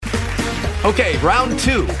Okay, round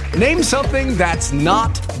 2. Name something that's not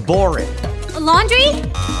boring. A laundry?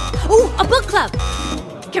 Ooh, a book club.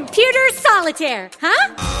 Computer solitaire,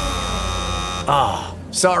 huh? Ah,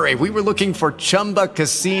 sorry, we were looking for Chumba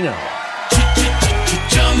Casino.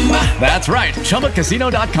 That's right,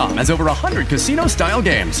 ChumbaCasino.com has over 100 casino-style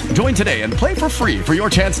games. Join today and play for free for your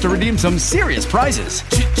chance to redeem some serious prizes.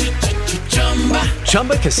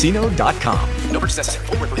 ChumbaCasino.com. No purchase necessary.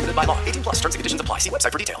 Void where prohibited by law. 18 plus. Terms and conditions apply. See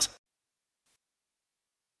website for details.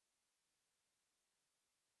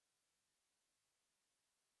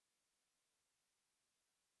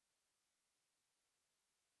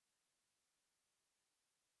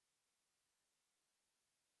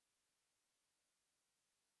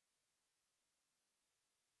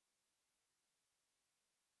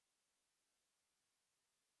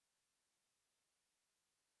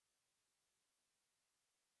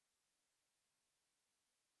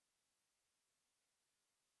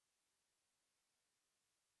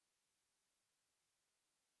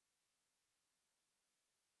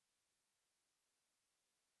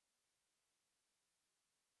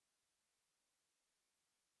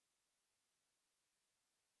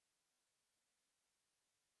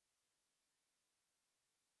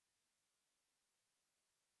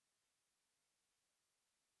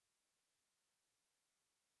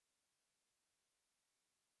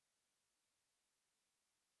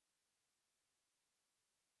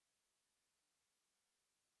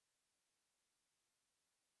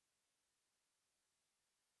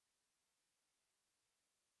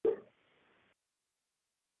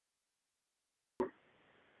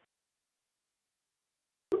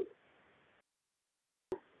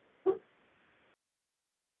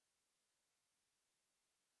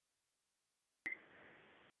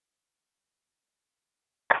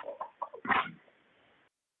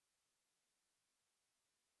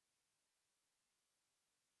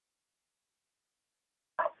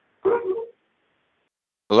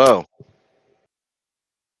 Hello.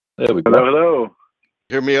 There we go. Hello.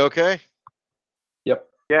 Hear me okay? Yep.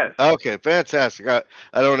 Yes. Okay, fantastic. I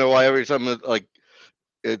don't know why every time it's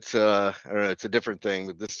I don't know, it's a different thing,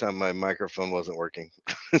 but this time my microphone wasn't working.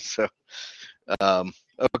 So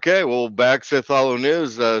okay, well, back Sith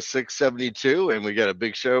Holonews 672, and we got a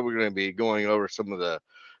big show. We're going to be going over some of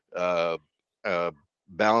the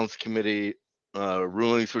balance committee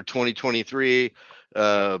rulings for 2023.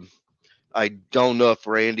 I don't know if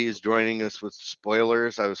Randy is joining us with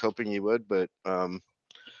spoilers. I was hoping he would, but I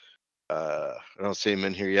don't see him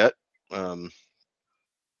in here yet. And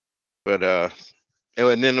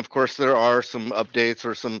then of course there are some updates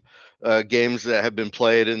or some games that have been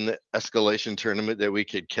played in the escalation tournament that we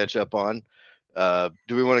could catch up on.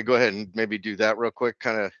 Do we want to go ahead and maybe do that real quick?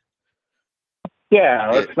 Yeah,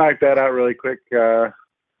 let's knock that out really quick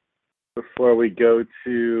before we go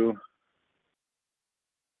to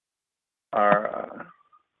our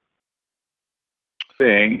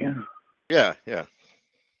thing. Yeah.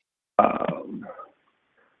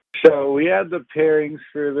 So we had the pairings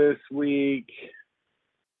for this week.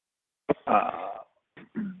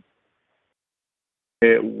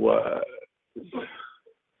 It was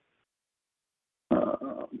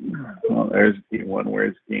well, there's game 1.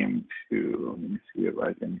 Where's game 2? Let me see if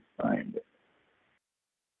I can find it.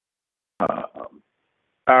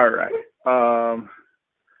 All right.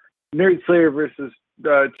 Nerd Slayer versus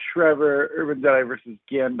Trevor, Urban Jedi versus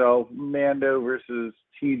Gandalf, Mando versus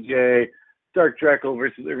TJ, Dark Dreckle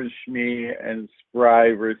versus Urban Shmee, and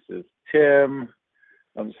Spry versus Tim.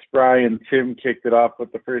 Spry and Tim kicked it off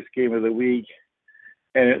with the first game of the week,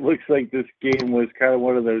 and it looks like this game was kind of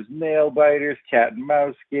one of those nail biters, cat and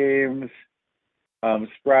mouse games.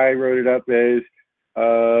 Spry wrote it up as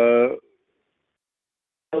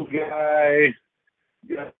guy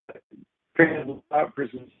traded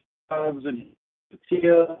versus Scrubs and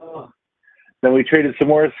teal. Then we traded some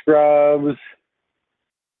more Scrubs.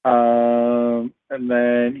 And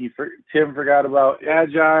then Tim forgot about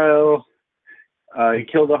Agile. He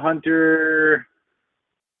killed a hunter.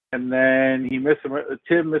 And then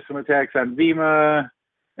Tim missed some attacks on Vima.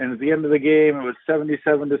 And at the end of the game, it was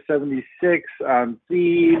 77-76 on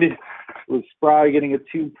Seed, with Spry getting a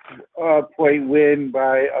 2-point win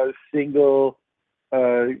by a single,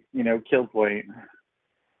 kill point,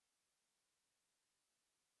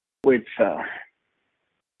 which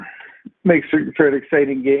makes for an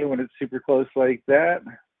exciting game when it's super close like that.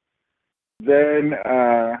 Then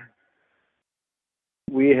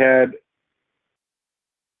we had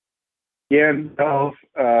Gandalf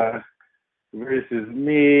versus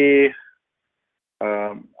me.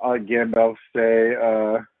 I'll let Gandalf say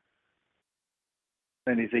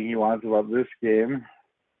anything he wants about this game.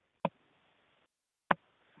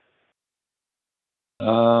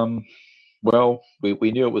 Well,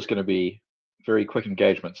 we knew it was going to be very quick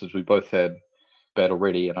engagement since we both had Battle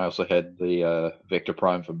Ready, and I also had the Vector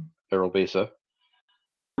Prime from Errol Besa.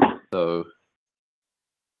 So,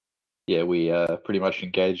 yeah, we pretty much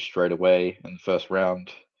engaged straight away in the first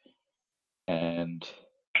round. And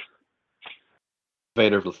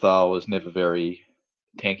Vader of Lothal was never very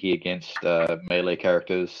tanky against melee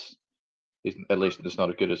characters. At least it's not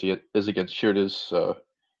as good as he is against shooters, so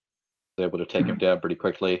I was able to take him down pretty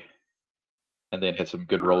quickly. And then had some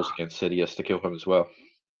good rolls against Sidious to kill him as well.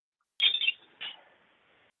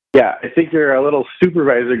 Yeah, I think your little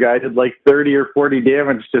supervisor guy did like 30 or 40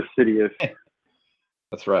 damage to Sidious.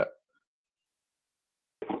 That's right.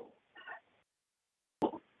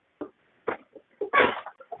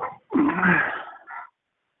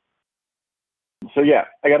 So yeah,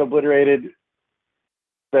 I got obliterated.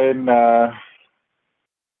 Then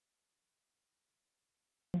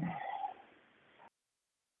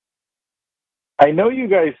I know you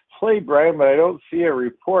guys played, Brian, but I don't see a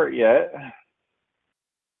report yet.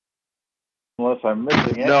 Unless I'm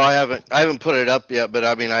missing it. No, I haven't put it up yet, but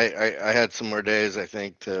I mean, I had some more days, I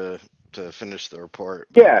think, to finish the report.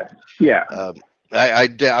 Yeah. I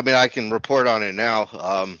mean, I can report on it now.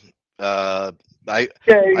 You I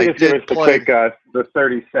just give us play, the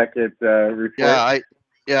 30-second report.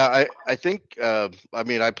 I think I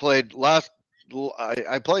mean, I played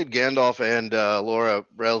Gandalf and Laura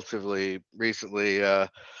relatively recently,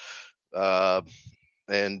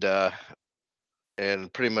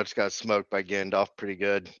 and pretty much got smoked by Gandalf pretty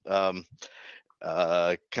good. Kind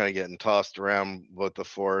of getting tossed around with the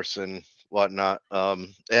Force and whatnot.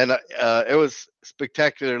 And it was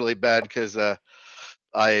spectacularly bad because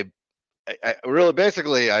I really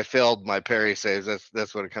basically I failed my parry saves.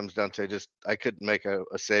 That's what it comes down to. I couldn't make a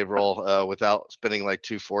save roll without spending like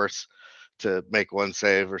 2 Force to make 1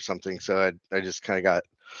 save or something. So I just kind of got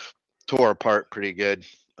tore apart pretty good.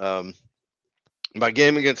 My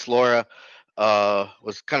game against Laura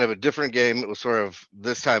was kind of a different game. It was sort of,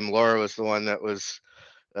 this time Laura was the one that was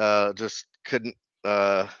just couldn't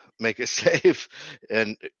make a save,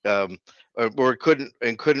 and or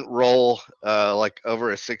couldn't roll like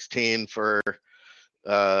over a 16 for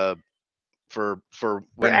win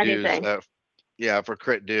dues. For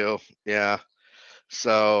crit do. Yeah.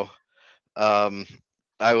 So I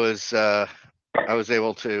was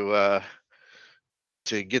able to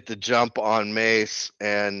get the jump on Mace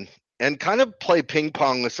and kind of play ping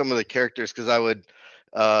pong with some of the characters, because I would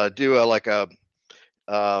do like a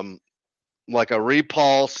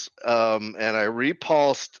repulse, and I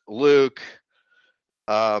repulsed Luke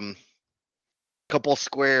couple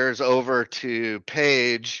squares over to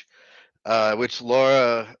Paige, which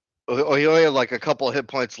Laura, he only had like a couple of hit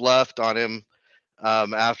points left on him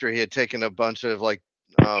after he had taken a bunch of like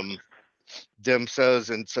Dimsos,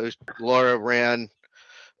 and so Laura ran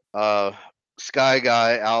Sky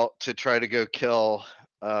Guy out to try to go kill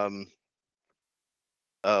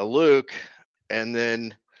Luke, and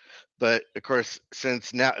then, but of course,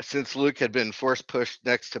 since Luke had been force pushed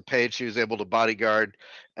next to Paige, she was able to bodyguard,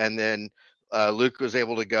 and then Luke was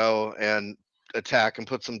able to go and attack and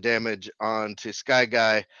put some damage onto Sky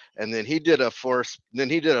Guy, and then he did a force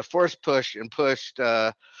push and pushed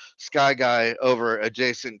Sky Guy over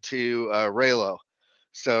adjacent to Raylo.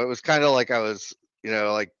 So it was kind of like I was,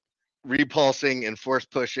 like repulsing and force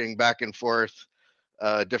pushing back and forth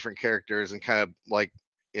different characters, and kind of like,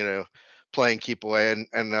 playing keep away,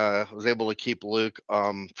 and was able to keep Luke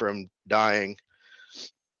from dying,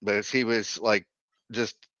 but he was like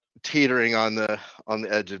just teetering on the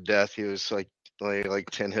edge of death. He was like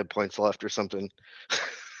 10 hit points left or something.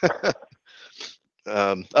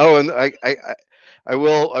 And I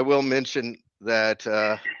will mention that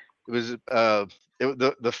it was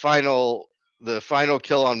the final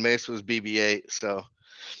kill on Mace was BB-8. So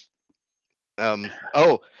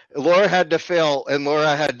Laura had to fail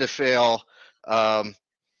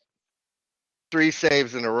 3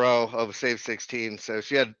 saves in a row of save 16. So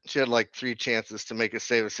she had like 3 chances to make a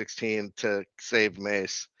save of 16 to save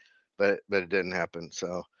Mace, but it didn't happen.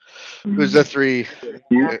 So it was a 3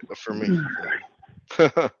 for me.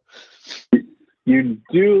 You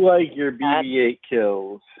do like your BB-8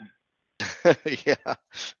 kills.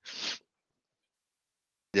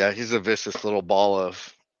 Yeah, he's a vicious little ball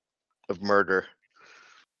of murder.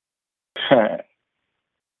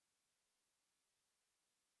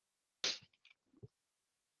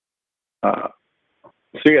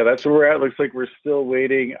 So yeah, that's where we're at. Looks like we're still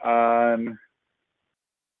waiting on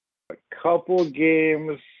a couple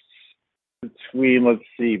games between, let's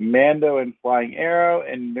see, Mando and Flying Arrow,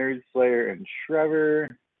 and Nerd Slayer and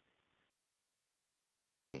Trevor.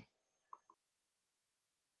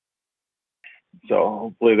 So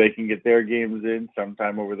hopefully they can get their games in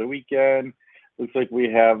sometime over the weekend. Looks like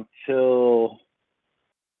we have till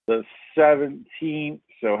the 17th,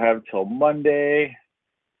 so have till Monday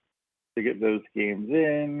to get those games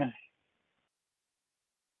in.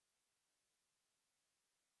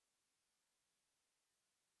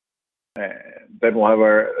 And then we'll have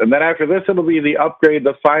and then after this, it'll be the upgrade,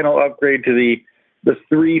 the final upgrade to the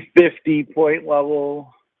 350 point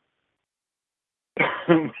level.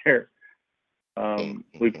 Where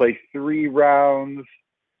we play 3 rounds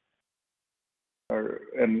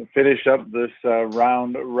and finish up this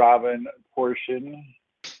round robin portion.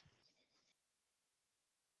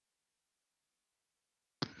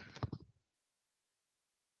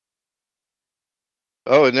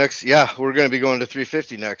 Oh, and next, we're going to be going to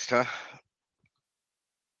 350 next, huh?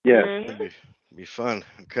 Yes. That'd be fun.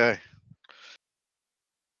 Okay.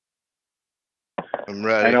 I'm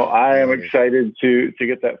ready. I know I am excited to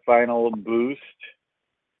get that final boost.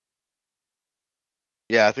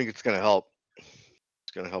 Yeah, I think it's going to help.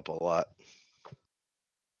 It's going to help a lot.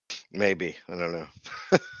 Maybe. I don't know.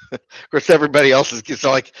 Of course, everybody else is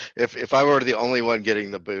so like if I were the only one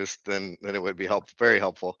getting the boost, then it would be very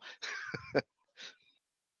helpful.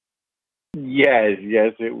 Yes,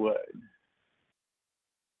 it would.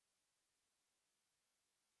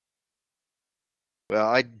 Well,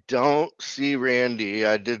 I don't see Randy.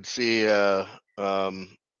 I did see or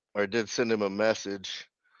I did send him a message.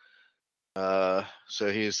 So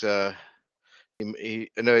he's I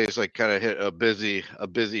know he's like kind of hit a busy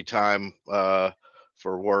time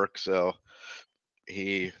for work, so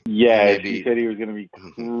he he said he was going to be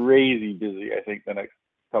crazy busy, I think, the next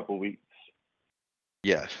couple weeks.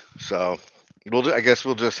 Yeah, so I guess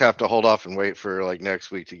we'll just have to hold off and wait for like next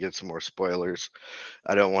week to get some more spoilers.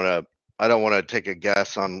 I don't want to take a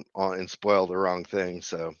guess on and spoil the wrong thing,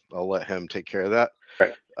 so I'll let him take care of that.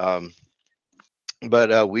 Right.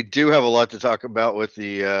 But we do have a lot to talk about with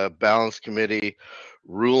the balance committee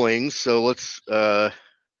rulings, so let's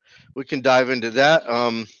we can dive into that.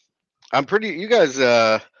 You guys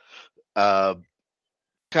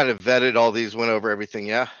kind of vetted all these, went over everything,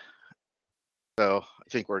 yeah. So I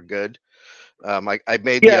think we're good. I made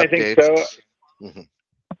the updates. I think so. Mm-hmm.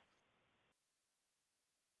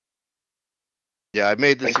 Yeah, I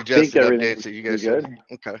made the suggested updates that you guys good.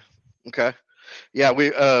 Okay. Yeah,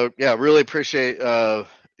 we really appreciate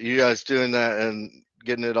you guys doing that and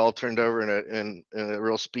getting it all turned over in a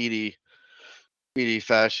real speedy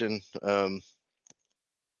fashion.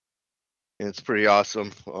 It's pretty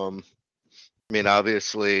awesome. I mean,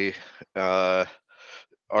 obviously, our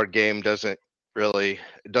game doesn't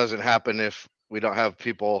happen if we don't have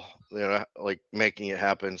people, like making it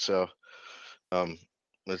happen. So,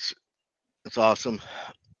 it's awesome.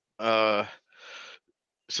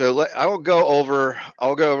 So I'll go over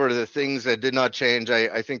the things that did not change.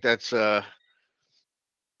 I think that's good.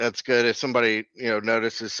 If somebody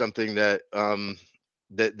notices something that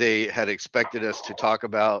that they had expected us to talk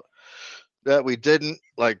about that we didn't,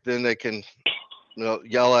 like, then they can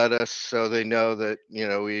yell at us so they know that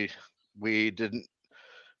we didn't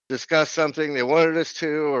discuss something they wanted us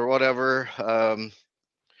to or whatever.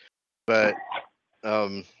 But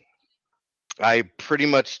I pretty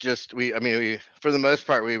much just we for the most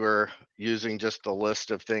part we were using just a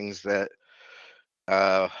list of things that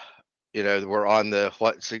were on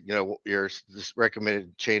the your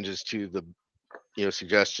recommended changes to the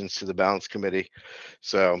suggestions to the balance committee.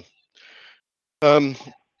 So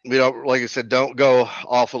we don't, like I said, don't go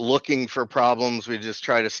off looking for problems. We just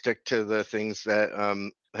try to stick to the things that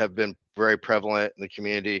have been very prevalent in the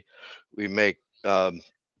community. We make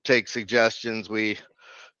take suggestions. We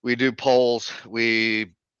do polls.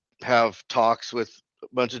 We have talks with a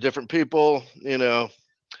bunch of different people, and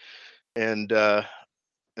then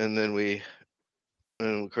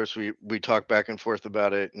of course we talk back and forth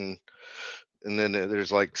about it, and then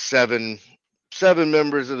there's like seven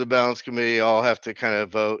members of the balance committee all have to kind of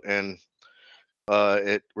vote, and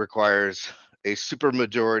it requires a super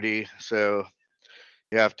majority. So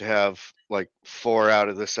you have to have like 4 out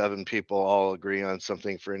of the 7 people all agree on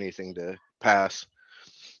something for anything to pass.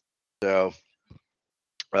 So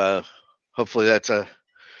hopefully that's a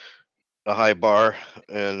high bar,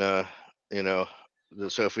 and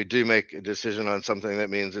so if we do make a decision on something, that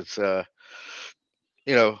means it's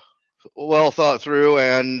well thought through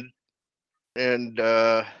and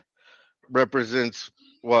represents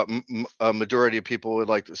what a majority of people would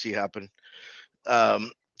like to see happen.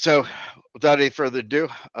 So without any further ado,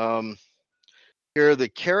 here are the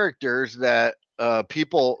characters that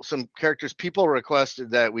some characters people requested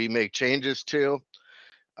that we make changes to,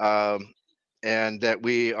 and that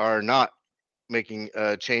we are not making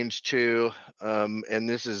a change to, and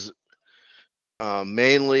this is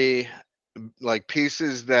mainly like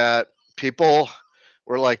pieces that people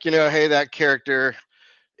were like, hey, that character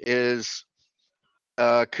is,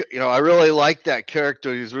 I really like that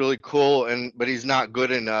character. He's really cool, but he's not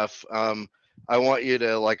good enough. I want you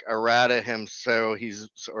to like errata him so he's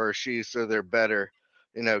or she so they're better.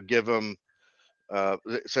 Give him.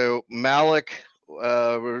 So Malik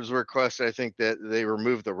was requested. I think that they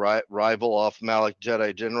remove the rival off Malik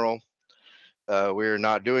Jedi General. We are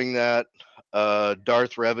not doing that.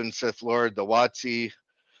 Darth Revan Sith Lord, the Watsy.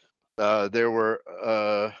 There were,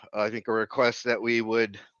 I think, a request that we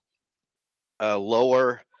would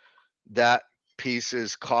lower that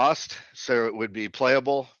piece's cost so it would be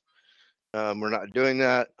playable. We're not doing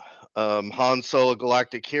that. Han Solo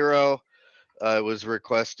Galactic Hero, it was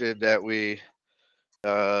requested that we,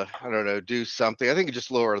 I don't know, do something. I think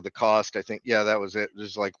just lower the cost. I think, yeah, that was it.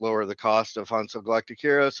 Just like lower the cost of Han Solo Galactic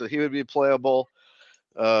Hero so he would be playable.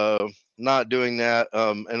 Not doing that.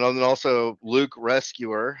 And then also Luke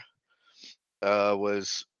Rescuer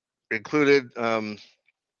was included. I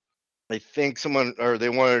think they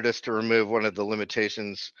wanted us to remove one of the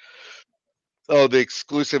limitations. Oh, the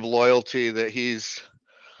exclusive loyalty that he's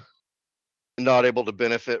not able to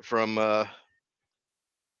benefit from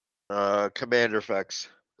commander effects.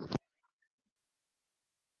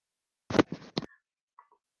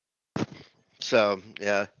 So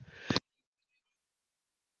yeah,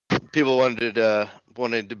 people wanted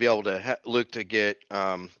to be able to Luke to get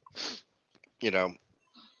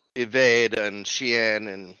evade and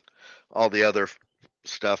Xi'an and all the other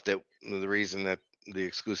stuff that the reason that the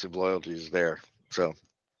exclusive loyalty is there. So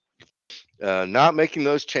not making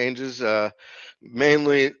those changes.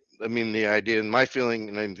 Mainly, I mean, the idea and my feeling,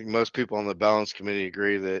 and I think most people on the balance committee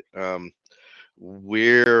agree that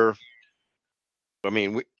we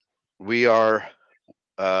are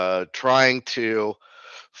trying to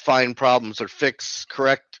find problems or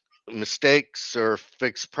correct mistakes or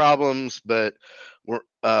fix problems, but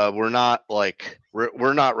we're not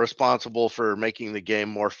responsible for making the game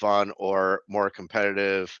more fun or more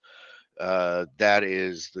competitive. That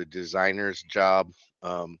is the designer's job.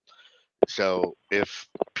 So if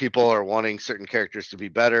people are wanting certain characters to be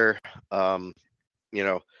better,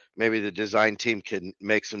 maybe the design team can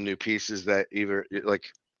make some new pieces that either like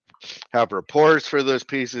have rapports for those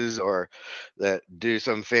pieces or that do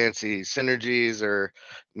some fancy synergies or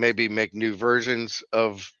maybe make new versions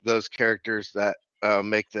of those characters that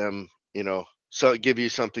make them, so give you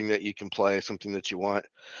something that you can play, something that you want.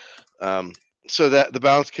 So that the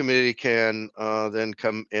balance committee can then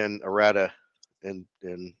come in errata and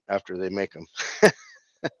after they make them.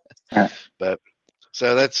 But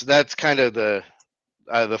so that's kind of the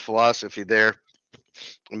philosophy there.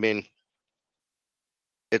 I mean,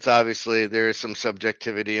 it's obviously there is some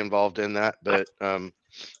subjectivity involved in that, but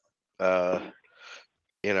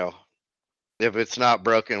if it's not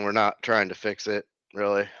broken, we're not trying to fix it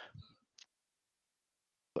really.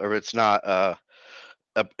 Or if it's not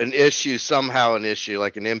an issue, somehow an issue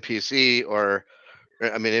like an NPC or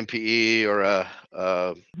NPE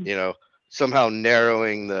or somehow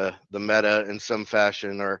narrowing the meta in some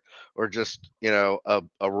fashion or just a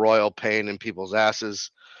royal pain in people's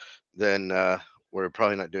asses, then we're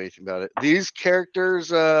probably not doing anything about it. These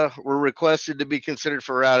characters were requested to be considered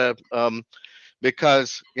for errata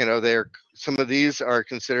because some of these are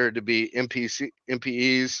considered to be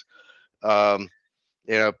NPEs.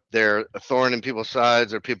 They're a thorn in people's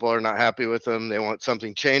sides, or people are not happy with them. They want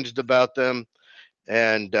something changed about them,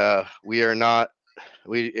 and we are not.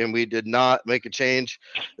 We did not make a change.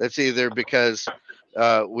 That's either because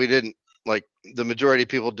we didn't like the majority of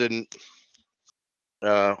people didn't,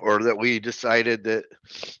 or that we decided that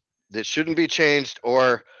shouldn't be changed,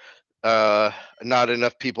 or not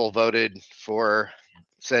enough people voted for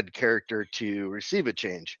said character to receive a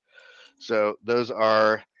change. So those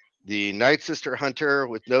are the Night Sister Hunter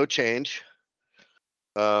with no change.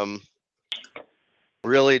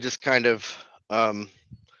 Really just kind of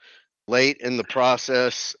late in the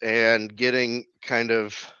process and getting kind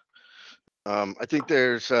of, I think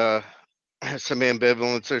there's some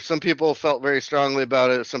ambivalence. There's some people felt very strongly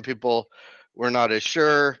about it. Some people were not as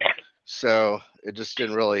sure. So it just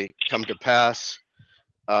didn't really come to pass.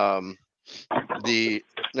 The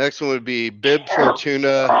next one would be Bib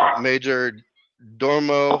Fortuna Major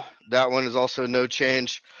Dormo. That one is also no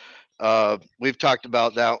change. We've talked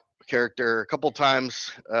about that character a couple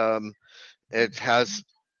times. It has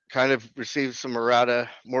kind of received some errata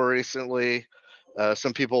more recently.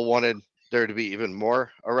 Some people wanted there to be even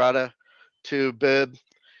more errata to Bib,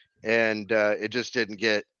 and it just did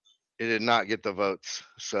not get the votes.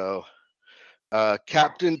 So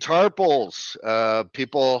Captain Tarples.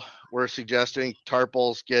 People were suggesting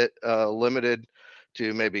Tarples get limited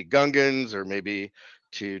to maybe Gungans or maybe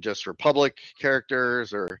to just Republic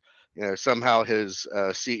characters, or somehow his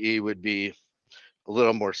CE would be a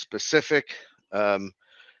little more specific,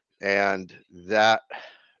 and that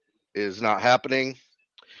is not happening.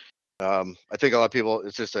 I think a lot of people,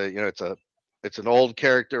 it's just it's an old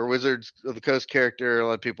character, Wizards of the Coast character. A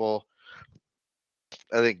lot of people,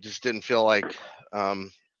 I think, just didn't feel like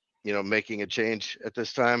making a change at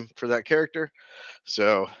this time for that character,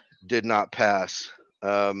 so did not pass.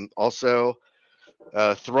 Also,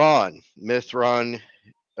 Thrawn, Mithron,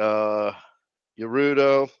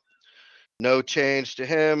 Yarudo, no change to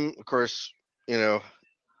him. Of course,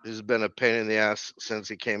 he's been a pain in the ass since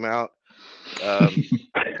he came out.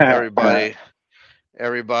 Everybody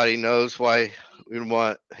knows why we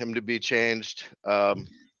want him to be changed. But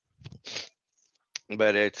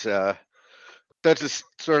it's such a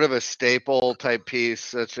sort of a staple type piece,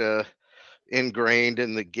 such a ingrained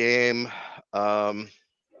in the game, and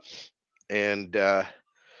it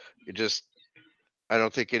just, I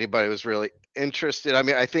don't think anybody was really interested. I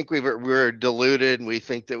mean, I think we were deluded, and we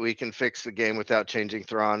think that we can fix the game without changing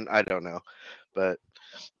Thrawn. I don't know, but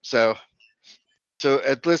so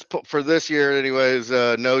at this for this year, anyways,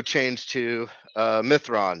 no change to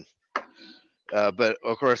Mithron. But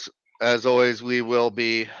of course, as always, we'll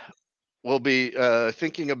be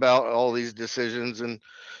thinking about all these decisions and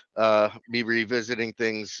be revisiting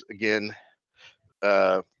things again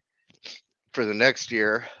for the next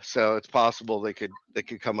year. So it's possible they could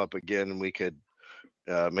come up again, and we could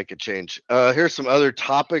make a change. Here's some other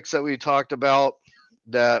topics that we talked about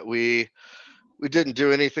that we didn't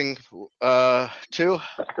do anything to.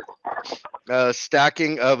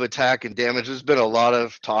 Stacking of attack and damage. There's been a lot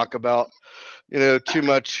of talk about too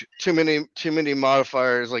many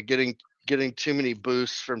modifiers, like getting too many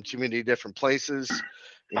boosts from too many different places,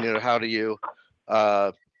 and how do you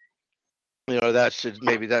that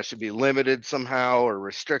should be limited somehow or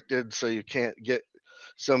restricted, so you can't get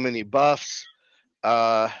so many buffs.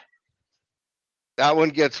 That one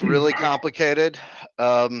gets really complicated,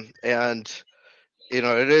 and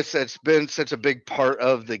it's been such a big part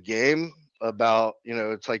of the game about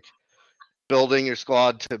it's like building your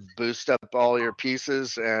squad to boost up all your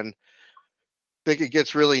pieces, and I think it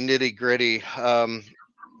gets really nitty gritty.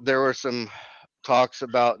 There were some talks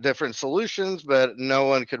about different solutions, but no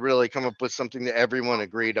one could really come up with something that everyone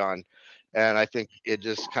agreed on, and I think it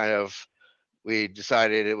just we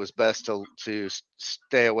decided it was best to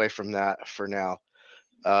stay away from that for now.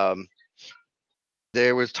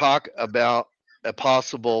 There was talk about a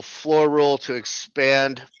possible floor rule to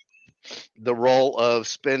expand the role of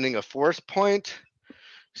spending a force point.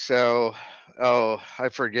 So, I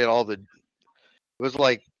forget it was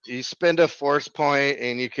like you spend a force point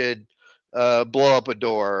and you could blow up a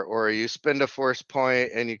door, or you spend a force point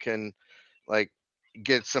and you can like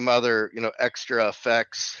get some other extra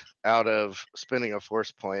effects out of spending a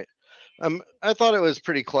force point. I thought it was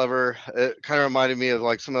pretty clever. It kind of reminded me of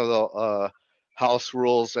like some of the house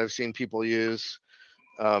rules I've seen people use.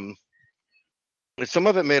 Some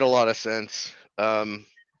of it made a lot of sense,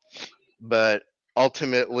 but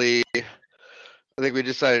ultimately, I think we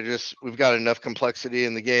decided we've got enough complexity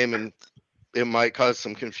in the game, and it might cause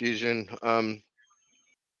some confusion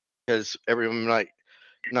because everyone might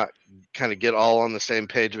not kind of get all on the same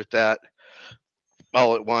page with that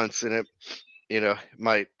all at once, and it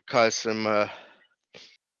might cause some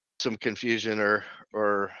confusion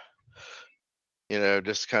or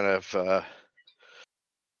just kind of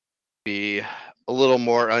be a little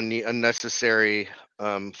more unnecessary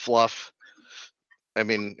fluff. I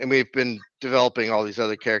mean, and we've been developing all these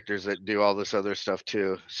other characters that do all this other stuff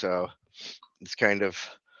too, so it's kind of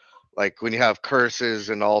like when you have curses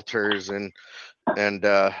and altars and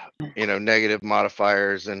negative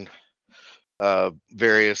modifiers and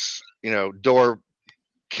various door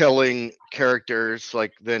killing characters,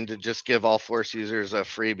 like then to just give all force users a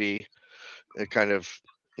freebie, it kind of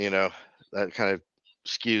that kind of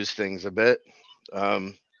skews things a bit.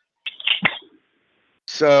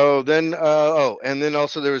 So then and then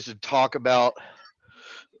also there was a talk about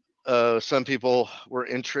some people were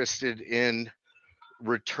interested in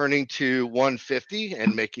returning to 150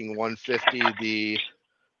 and making 150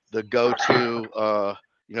 the go-to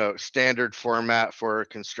standard format for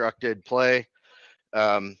constructed play.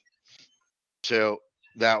 So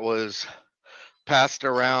that was passed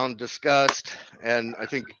around, discussed, and I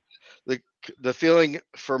think the feeling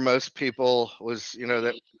for most people was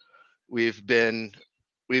that we've been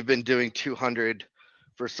doing 200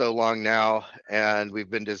 for so long now, and we've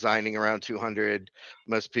been designing around 200.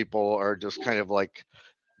 Most people are just kind of like,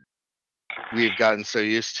 we've gotten so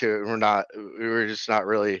used to it. We're just not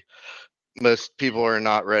really, most people are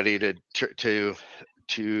not ready to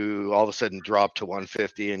all of a sudden drop to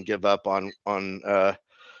 150 and give up on the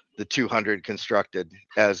 200 constructed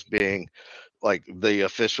as being like the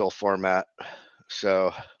official format.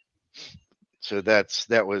 So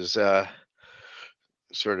that was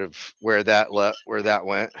sort of where that went.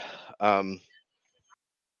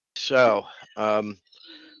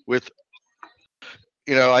 With,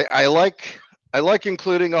 I like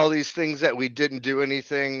including all these things that we didn't do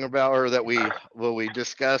anything about, or that we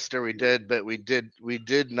discussed, or we did, but we did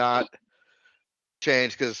not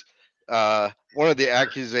change, because one of the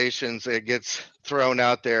accusations that gets thrown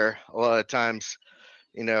out there a lot of times,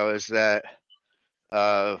 is that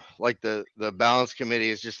like the balance committee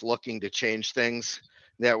is just looking to change things,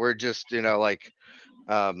 that we're just just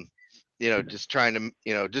trying to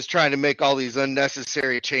make all these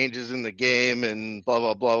unnecessary changes in the game and blah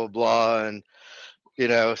blah blah blah blah, and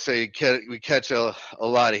so we catch a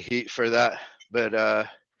lot of heat for that. But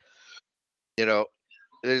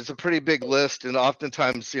there's a pretty big list, and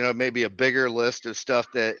oftentimes maybe a bigger list of stuff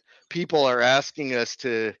that people are asking us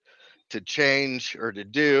to change or to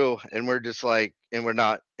do, and we're just like, and we're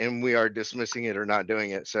not, and we are dismissing it or not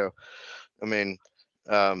doing it. So I mean,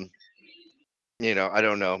 I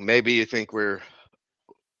don't know, maybe you think we're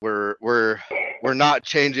not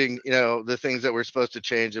changing the things that we're supposed to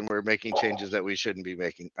change, and we're making changes that we shouldn't be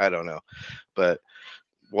making. I don't know, but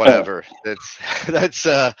whatever. That's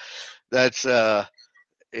I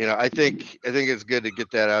think it's good to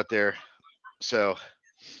get that out there. So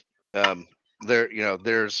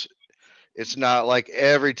it's not like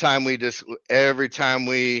every time we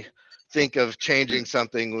think of changing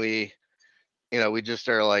something, we just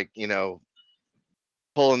are like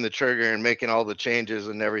pulling the trigger and making all the changes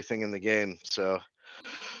and everything in the game. So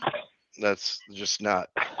that's just not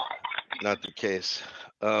the case.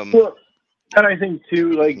 Well, and I think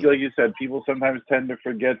too, like you said, people sometimes tend to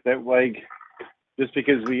forget that, like, just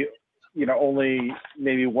because we only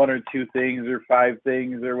maybe one or two things or five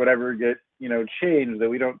things or whatever get changed, that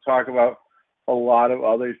we don't talk about a lot of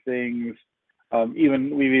other things. We've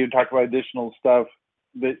even talked about additional stuff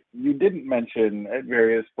that you didn't mention at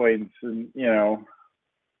various points, and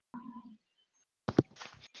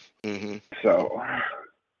so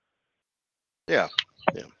yeah.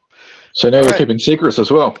 So now you're keeping secrets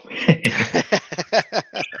as well.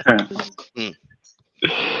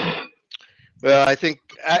 Well, I think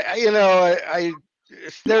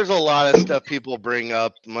there's a lot of stuff people bring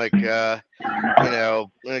up, like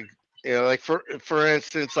like for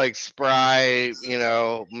instance, like Spry,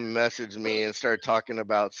 messaged me and started talking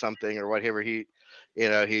about something or whatever he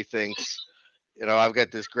thinks, I've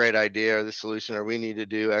got this great idea or the solution, or we need to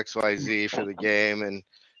do XYZ for the game,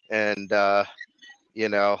 and I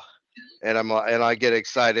get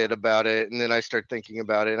excited about it, and then I start thinking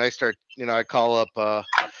about it, and I start, I call up, I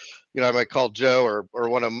might call Joe or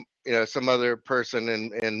one of some other person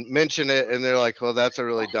and mention it, and they're like, well, that's a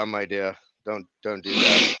really dumb idea. Don't do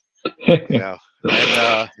that.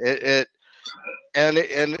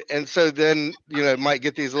 And so then it might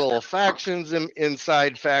get these little factions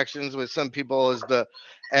inside factions with some people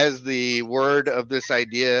as the word of this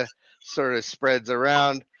idea sort of spreads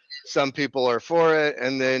around. Some people are for it,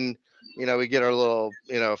 and then we get our little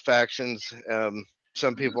factions.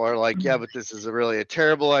 Some people are like, yeah, but this is really a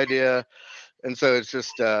terrible idea, and so it's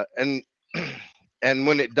just and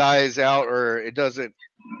when it dies out or it doesn't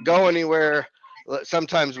go anywhere,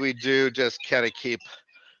 sometimes we do just kind of keep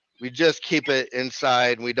it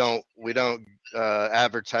inside. We don't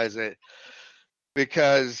advertise it,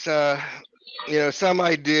 because some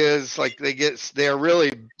ideas, like they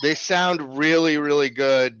sound really, really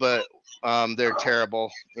good, but they're terrible,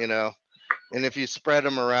 and if you spread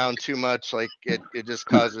them around too much, like it just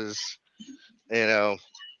causes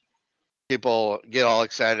people get all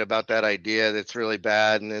excited about that idea that's really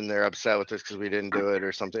bad, and then they're upset with us because we didn't do it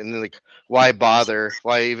or something. And then, like, why bother?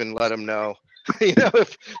 Why even let them know?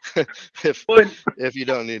 If you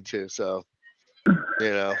don't need to. So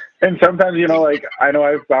And sometimes like, I know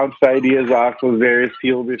I've bounced ideas off of various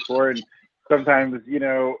people before, and sometimes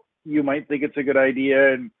you might think it's a good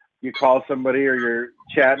idea, and you call somebody or you're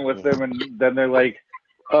chatting with them, and then they're like,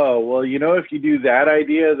 oh, well, if you do that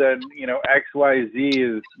idea, then XYZ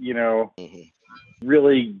is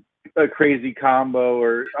really a crazy combo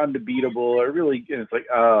or undebeatable, or really, and it's like,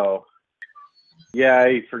 oh yeah,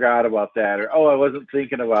 I forgot about that, or oh, I wasn't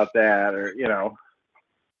thinking about that, or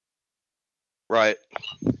Right.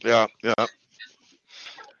 Yeah.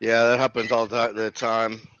 Yeah, that happens all the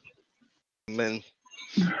time. I mean,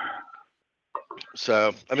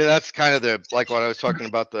 so I mean that's kind of the like what I was talking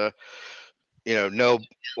about, the no,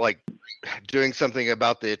 like doing something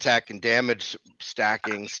about the attack and damage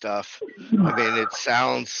stacking stuff. I mean it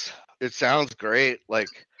sounds great. Like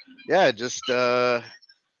yeah, just and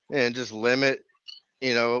just limit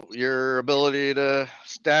your ability to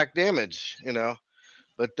stack damage.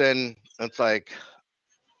 But then it's like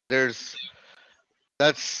there's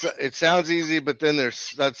it sounds easy, but then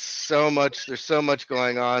there's so much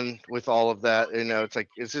going on with all of that. It's like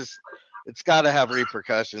it's got to have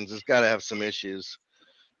repercussions. It's got to have some issues.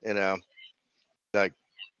 Like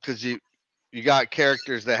because you got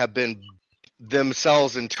characters that have been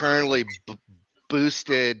themselves internally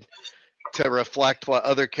boosted to reflect what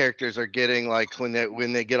other characters are getting. Like when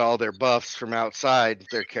they get all their buffs from outside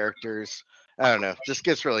their characters. I don't know. Just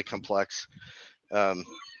gets really complex.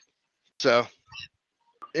 So.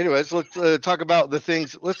 Anyways, let's talk about the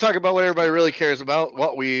things. Let's talk about what everybody really cares about.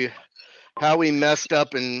 How we messed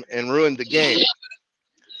up and ruined the game.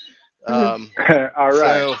 All right.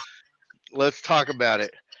 So let's talk about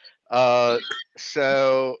it.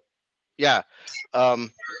 So yeah,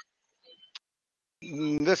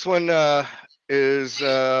 this one is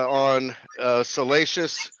on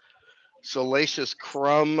Salacious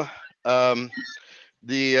Crumb. The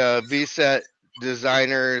VSET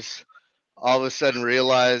designers all of a sudden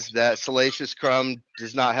realized that Salacious Crumb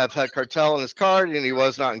does not have Hut Cartel on his card, and he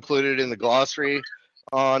was not included in the glossary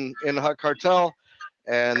in Hut Cartel.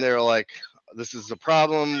 And they're like, this is a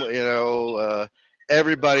problem.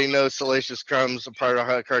 Everybody knows Salacious Crumb's a part of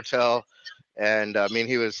Hut Cartel. And I mean,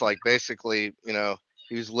 he was like basically,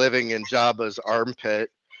 he was living in Jabba's armpit.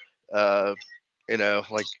 Like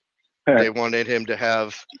they wanted him to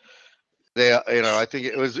have. I think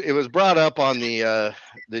it was brought up on the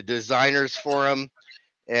designers forum,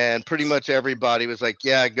 and pretty much everybody was like,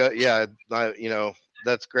 yeah,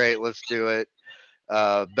 that's great, let's do it.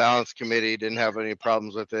 Balance committee didn't have any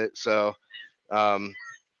problems with it, so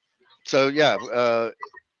yeah,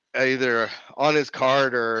 either on his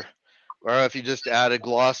card or if you just add a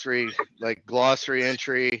glossary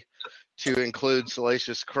entry to include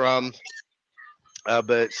Salacious Crumb,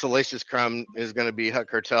 but Salacious Crumb is going to be Hut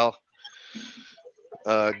Cartel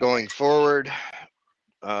going forward.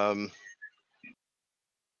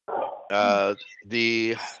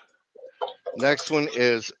 The next one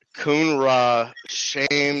is Kunra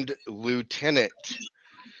Shamed Lieutenant.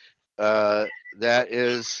 That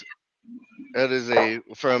is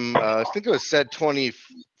from I think it was set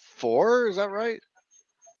 24. Is that right?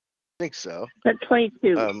 I think so. Set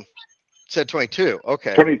 22. Set 22.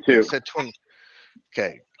 Okay. 22. Set 20.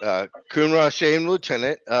 Okay. Kunra Shamed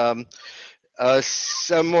Lieutenant.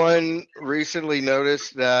 Someone recently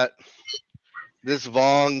noticed that this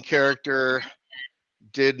Vong character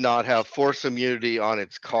did not have force immunity on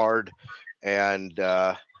its card, and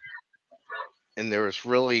there was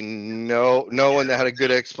really no one that had a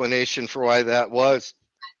good explanation for why that was.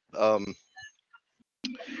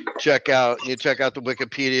 Check out the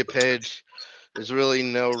Wikipedia page. There's really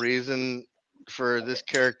no reason for this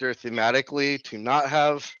character thematically to not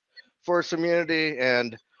have force immunity,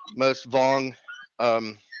 and most Vong,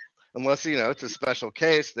 unless it's a special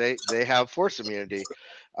case, they have force immunity.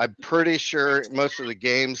 I'm pretty sure most of the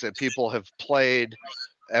games that people have played,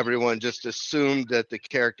 everyone just assumed that the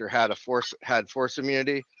character had force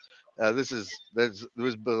immunity. This was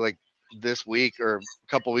like this week or a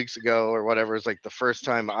couple weeks ago or whatever. It's like the first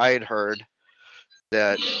time I'd heard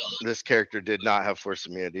that this character did not have force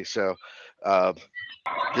immunity. So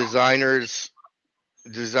designers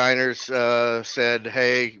said,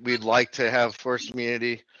 hey, we'd like to have force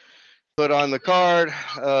immunity put on the card.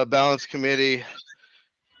 Balance committee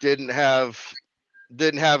didn't have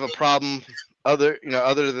a problem other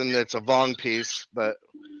than it's a Vong piece, but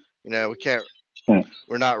we can't,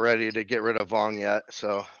 we're not ready to get rid of Vong yet,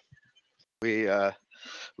 so we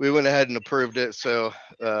went ahead and approved it. So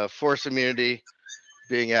force immunity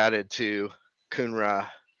being added to Kunra.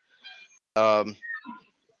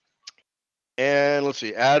 And let's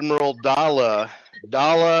see, Admiral Dala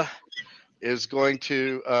is going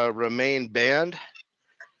to remain banned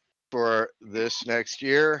for this next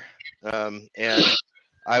year, and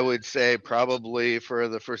I would say probably for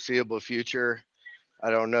the foreseeable future.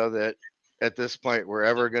 I don't know that at this point we're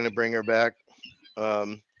ever going to bring her back,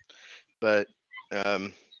 but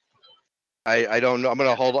I don't know.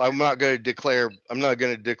 I'm not going to declare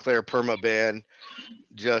perma ban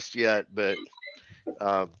just yet, but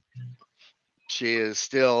she is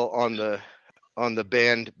still on the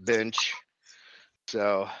banned bench,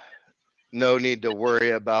 so no need to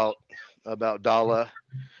worry about about Dala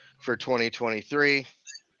for 2023.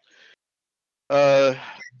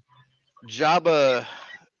 Jabba,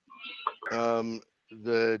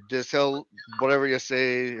 the Disel, whatever you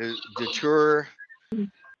say, Detour,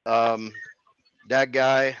 that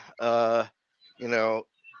guy, has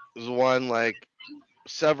won like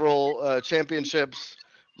several championships,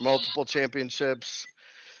 multiple championships.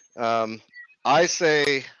 I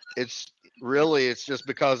say it's just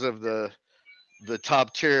because of the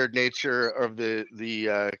top tier nature of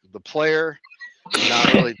the player,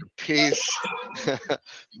 not really the piece.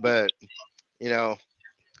 But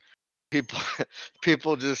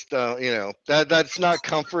people just that's not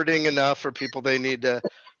comforting enough for people. They need to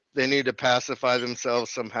pacify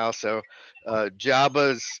themselves somehow. So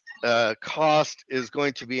Jabba's cost is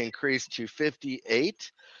going to be increased to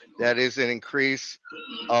 58. That is an increase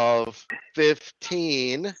of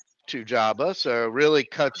 15 to Jabba. So it really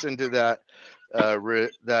cuts into that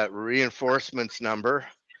that reinforcements number.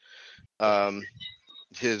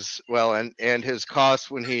 His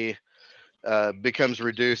cost when he becomes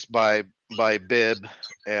reduced by Bib,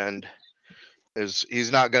 and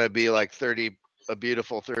he's not going to be like a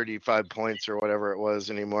beautiful 35 points or whatever it was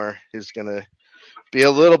anymore. He's going to be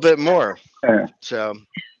a little bit more. So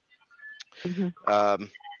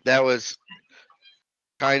that was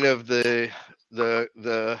kind of the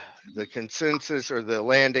consensus or the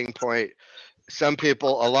landing point. A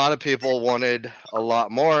lot of people wanted a lot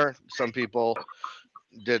more. Some people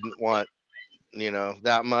didn't want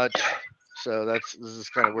that much. So this is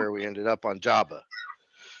kind of where we ended up on Jabba.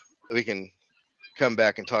 We can come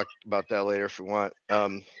back and talk about that later if we want.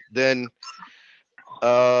 Then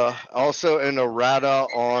also an errata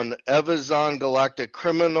on Evazan Galactic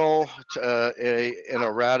Criminal, an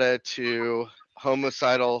errata to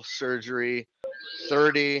Homicidal Surgery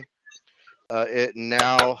 30. It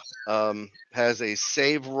now has a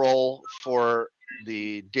save roll for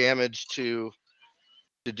the damage to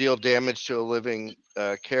deal damage to a living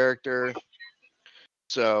character.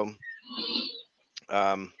 So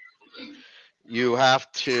you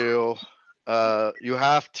have to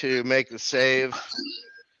make the save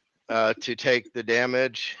to take the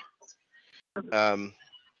damage.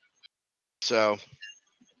 So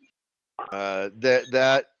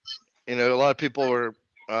that a lot of people were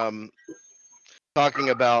talking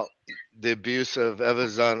about the abuse of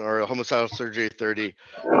Evazan or Homicidal Surgery 30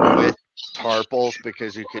 with Tarpals,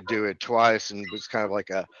 because you could do it twice and it was kind of like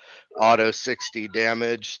a auto 60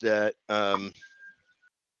 damage that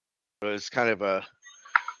was kind of a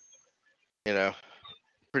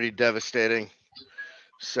pretty devastating.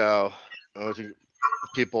 So I think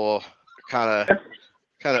people kind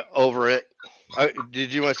of over it.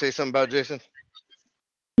 Did you want to say something about Jason?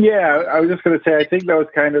 Yeah, I was just going to say, I think that was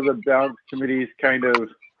kind of the balance committee's kind of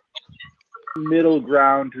middle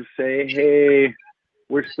ground to say, hey,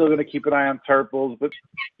 we're still going to keep an eye on Tarpals, but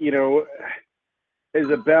as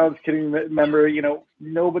a balance committee member,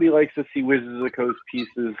 nobody likes to see Wizards of the Coast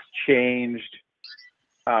pieces changed.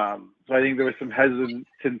 So I think there was some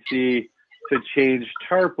hesitancy to change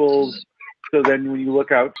Tarpals. So then when you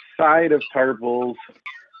look outside of Tarpals,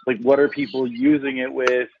 like what are people using it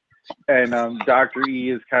with? And Dr.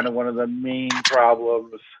 E is kind of one of the main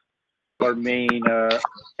problems or main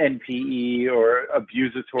NPE or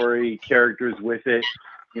abusatory characters with it.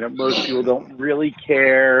 Most people don't really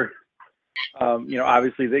care.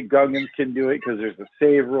 Obviously the Gungans can do it because there's a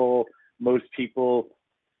save roll. Most people,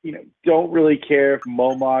 don't really care if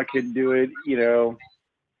Moma can do it,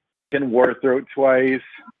 can War Throat twice.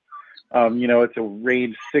 It's a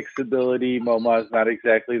range 6 ability. Moma is not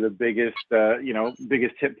exactly the biggest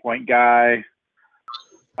hit point guy.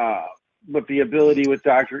 But the ability with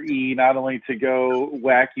Dr. E, not only to go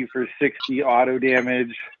whack you for 60 auto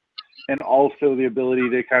damage, and also the ability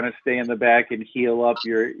to kind of stay in the back and heal up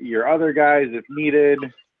your other guys if needed.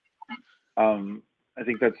 I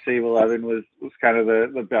think that Save 11 was kind of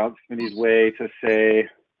the balance committee's way to say,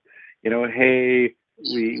 hey,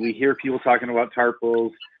 we hear people talking about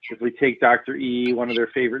Tarpals. If we take Dr. E, one of their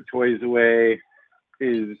favorite toys, away,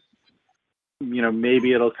 is,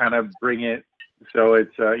 maybe it'll kind of bring it. So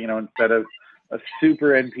it's, instead of a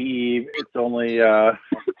super NPE, it's only,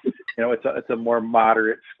 it's a more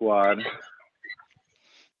moderate squad.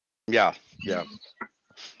 Yeah.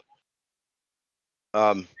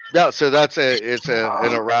 So that's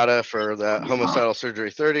an errata for the Homicidal Surgery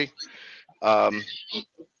 30.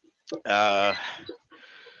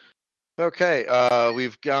 Okay.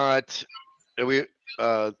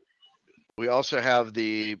 We also have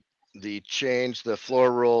the change, the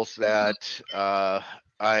floor rules that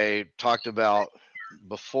I talked about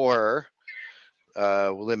before.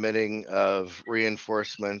 limiting of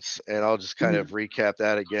reinforcements, and I'll just kind of recap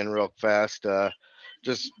that again real fast.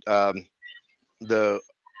 Just the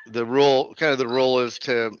rule, kind of the rule is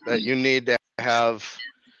that you need to have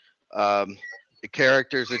the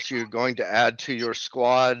characters that you're going to add to your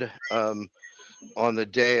squad on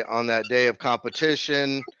that day of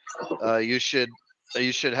competition. You should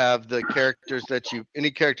have the characters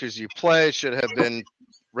any characters you play should have been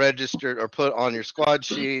registered or put on your squad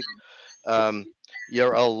sheet.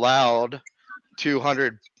 You're allowed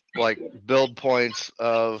 200 build points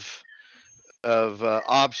of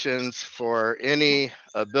options for any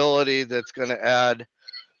ability that's going to add,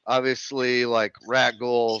 obviously, like rat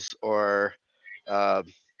ghouls or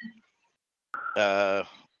porgs.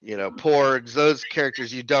 Those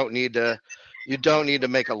characters you don't need to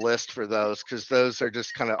make a list for those, because those are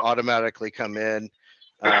just kind of automatically come in.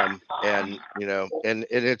 And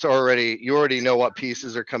it's already, you already know what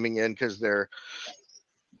pieces are coming in because they're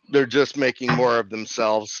just making more of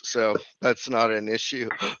themselves, so that's not an issue.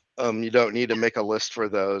 You don't need to make a list for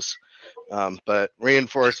those. But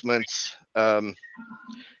reinforcements, you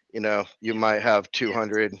might have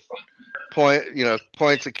 200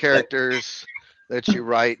 points of characters that you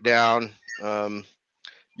write down.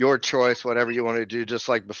 Your choice, whatever you want to do, just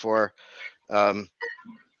like before. And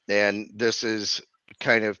this is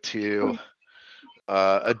kind of to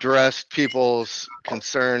address people's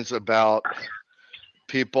concerns about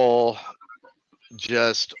people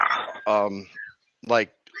just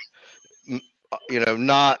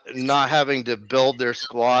not having to build their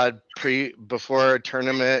squad before a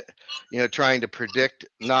tournament, trying to predict.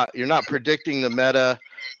 You're not predicting the meta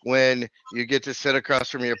when you get to sit across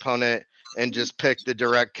from your opponent and just pick the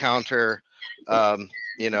direct counter, when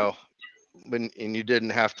you didn't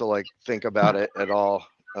have to think about it at all.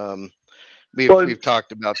 We've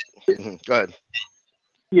talked about. Go ahead.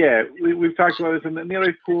 Yeah, we've talked about this, and then the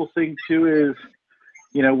other cool thing too is,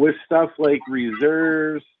 with stuff like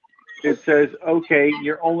reserves, it says, okay,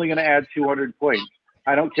 you're only going to add 200 points.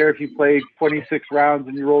 I don't care if you play 26 rounds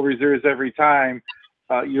and you roll reserves every time.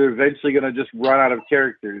 You're eventually going to just run out of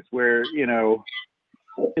characters. Where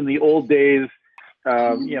in the old days,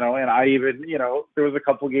 and I even, there was a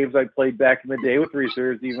couple games I played back in the day with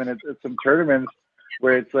reserves, even at some tournaments,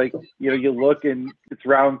 where it's like, you look and it's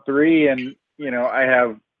round 3 and, I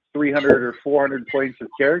have 300 or 400 points of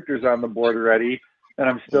characters on the board already, and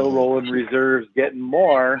I'm still rolling reserves, getting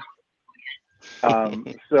more.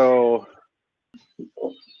 So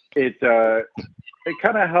it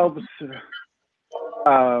kind of helps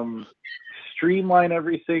streamline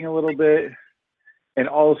everything a little bit, and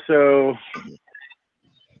also,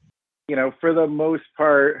 for the most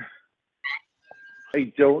part,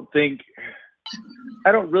 I don't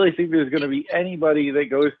really think there's going to be anybody that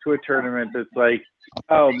goes to a tournament that's like,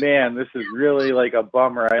 oh man, this is really like a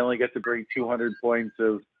bummer. I only get to bring 200 points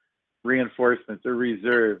of reinforcements or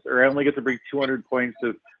reserves, or I only get to bring 200 points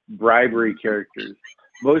of bribery characters.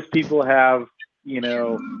 Most people have,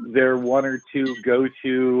 their one or two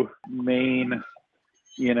go-to main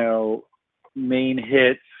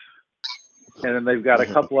hits, and then they've got a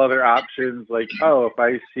couple other options like, oh, if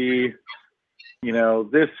I see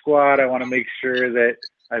this squad, I want to make sure that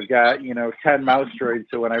I've got, 10 mouse droids,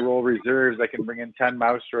 so when I roll reserves, I can bring in 10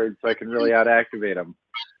 mouse droids so I can really out-activate them.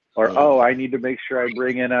 Or, oh, I need to make sure I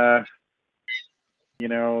bring in some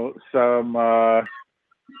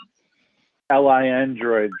LIN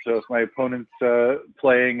droids. So if my opponent's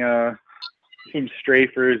playing some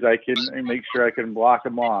strafers, I can make sure I can block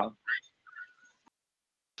them off.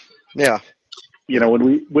 Yeah. When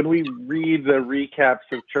we read the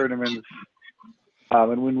recaps of tournaments,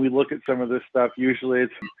 and when we look at some of this stuff, usually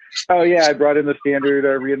it's, oh yeah, I brought in the standard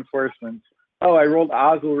reinforcements. Oh, I rolled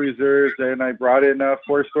Ozzel reserves and I brought in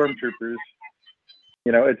 4 stormtroopers.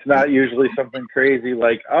 It's not usually something crazy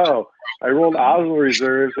like, oh, I rolled Ozzel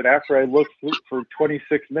reserves, and after I looked for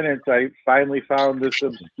 26 minutes, I finally found this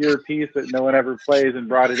obscure piece that no one ever plays and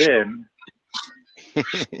brought it in.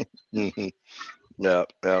 Yeah.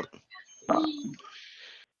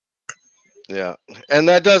 Yeah, and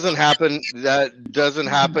that doesn't happen. That doesn't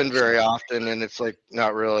happen very often, and it's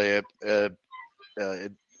not really a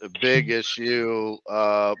big issue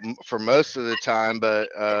for most of the time. But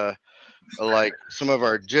like some of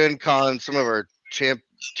our Gen Con, some of our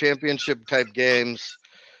championship type games,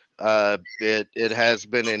 it has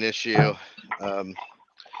been an issue.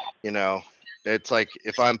 It's like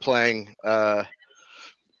if I'm playing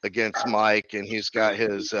against Mike and he's got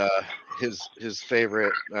his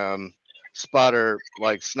favorite spotter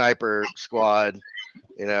sniper squad,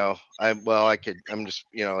 I'm just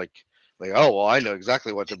oh well, I know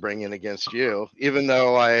exactly what to bring in against you, even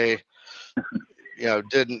though I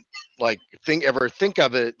didn't like ever think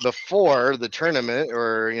of it before the tournament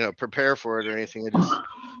or prepare for it or anything. It just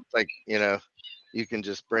like you can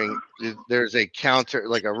just bring. There's a counter,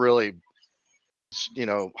 like a really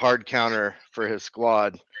hard counter for his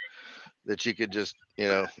squad that you could just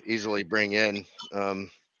easily bring in.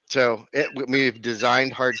 So we've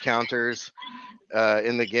designed hard counters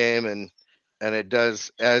in the game, and it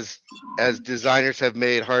does, as designers have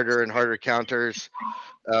made harder and harder counters.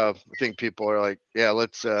 I think people are like, yeah,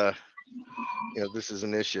 let's this is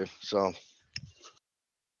an issue. So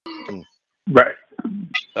right.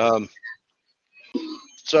 Let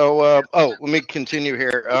me continue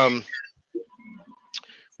here.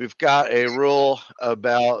 We've got a rule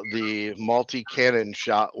about the multi-cannon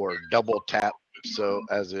shot, or double tap, so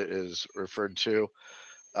as it is referred to.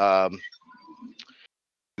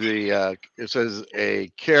 It says a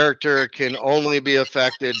character can only be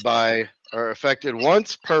affected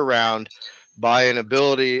once per round by an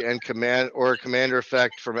ability and commander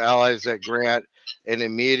effect from allies that grant an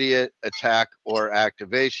immediate attack or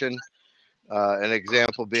activation. An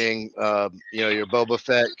example being, your Boba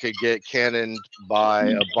Fett could get cannoned by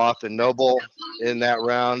a Bothan Noble in that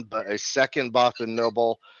round, but a second Bothan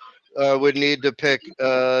Noble would need to pick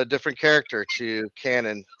a different character to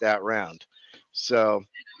cannon that round. So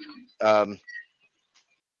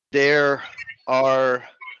there are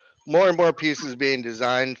more and more pieces being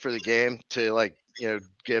designed for the game to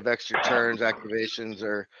give extra turns, activations,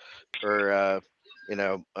 or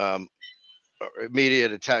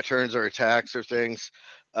immediate attack turns or attacks or things.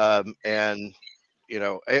 And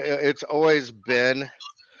it's always been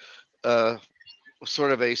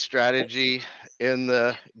sort of a strategy in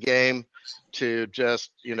the game to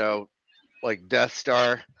just like Death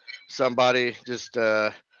Star somebody, just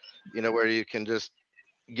where you can just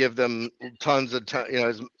give them tons of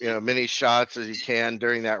as many shots as you can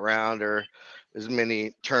during that round, or as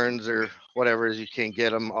many turns or whatever as you can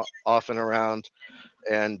get them off and around.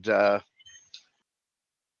 And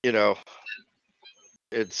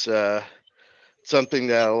it's something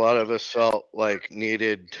that a lot of us felt like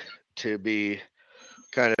needed to be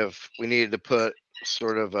we needed to put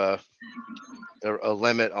sort of a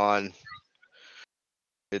limit on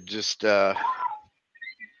it. Just I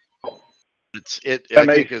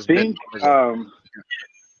think has been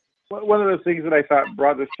one of the things that I thought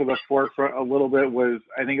brought this to the forefront a little bit was,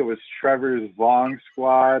 I think it was Trevor's Long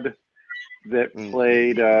squad that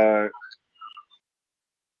played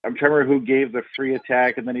I'm trying to remember who gave the free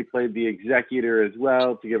attack, and then he played the Executor as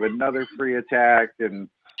well to give another free attack, and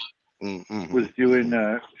was doing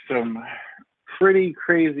some pretty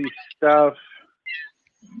crazy stuff.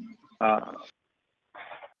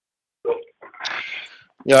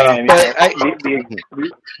 Yeah, and,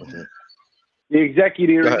 the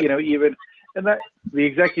Executor, even, and that the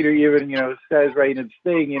Executor even, says right in its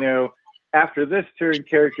thing, after this turn,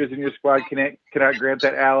 characters in your squad cannot grant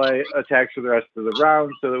that ally attacks for the rest of the round.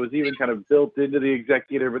 So it was even kind of built into the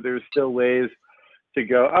Executor, but there's still ways to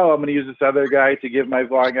go, I'm going to use this other guy to give my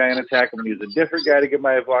Vlog guy an attack. I'm going to use a different guy to give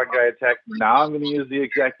my Vlog guy an attack. Now I'm going to use the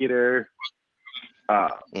Executor.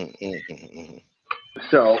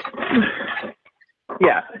 So,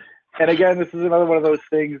 yeah. And again, this is another one of those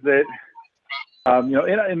things that,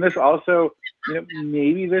 in this also,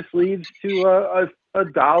 maybe this leads to a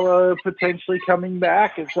Dala potentially coming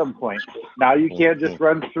back at some point. Now you can't just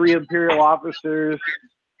run 3 Imperial officers,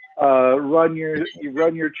 run your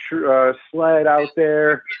sled out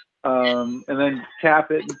there, and then tap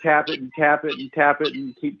it and tap it and tap it and tap it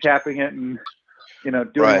and keep tapping it and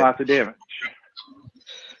doing lots of damage.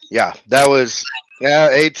 Yeah, that was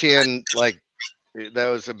ATN, that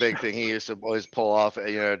was a big thing. He used to always pull off,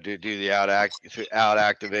 to do the out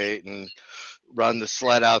activate and run the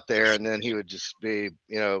sled out there, and then he would just be,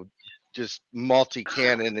 just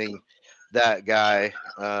multi-cannoning that guy.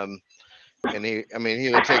 And he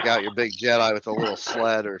would take out your big Jedi with a little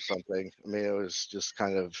sled or something. It was just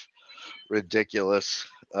kind of ridiculous.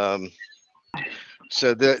 So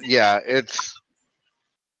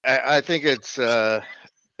I think it's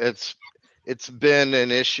been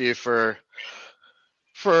an issue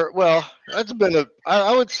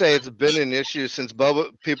I would say it's been an issue since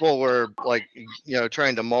people were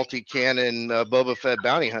trying to multi-cannon Boba Fett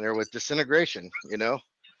Bounty Hunter with disintegration,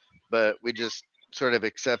 but we just sort of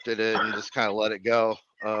accepted it and just kind of let it go.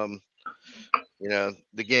 The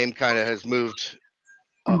game kind of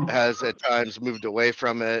has at times moved away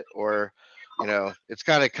from it, or it's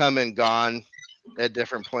kind of come and gone at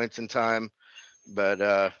different points in time. But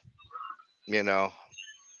I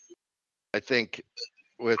think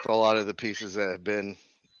with a lot of the pieces that have been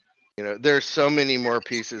there's so many more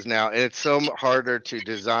pieces now, and it's so harder to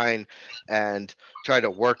design and try to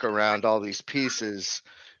work around all these pieces.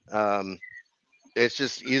 It's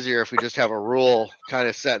just easier if we just have a rule kind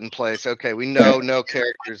of set in place. Okay, we know no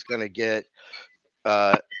character is going to get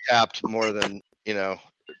tapped more than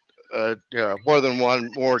more than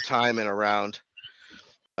one more time in a round.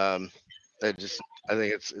 I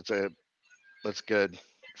think that's good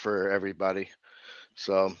for everybody.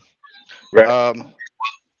 So, Right.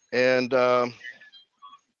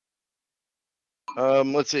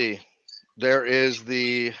 Let's see.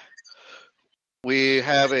 We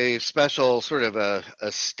have a special sort of a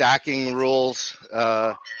stacking rules.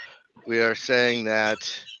 We are saying that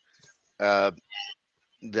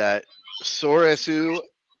Soresu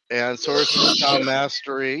and Soresu Style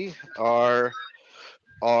Mastery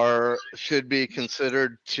should be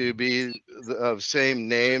considered to be of same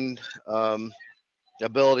named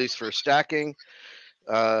abilities for stacking.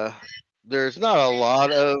 There's not a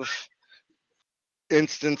lot of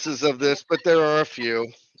instances of this, but there are a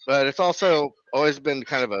few. But it's also always been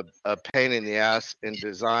kind of a pain in the ass in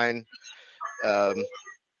design. So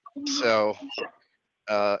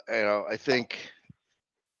I think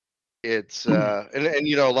it's and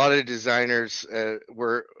a lot of designers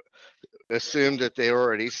were assumed that they were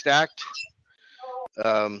already stacked.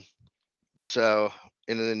 So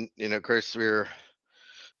and then of course we were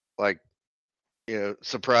like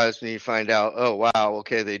surprised when you find out, oh wow,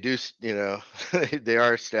 okay, they do, they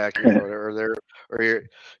are stacking or whatever.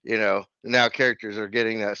 Now characters are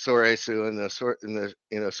getting that Soresu and the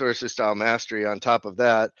Soresu style mastery on top of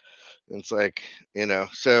that. And it's like,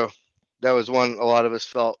 so that was one a lot of us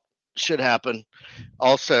felt should happen.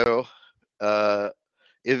 Also,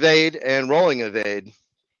 evade and rolling evade.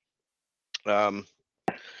 I've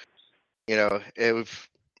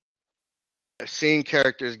seen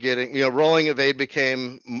characters getting, rolling evade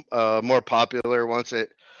became more popular once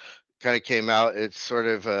it kind of came out. It's sort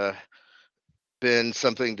of been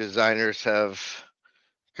something designers have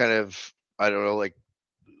kind of, I don't know, like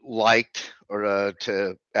liked or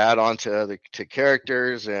to add on to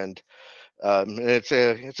characters, and it's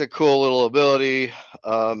a cool little ability,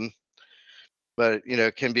 but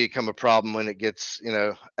it can become a problem when it gets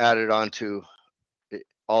added onto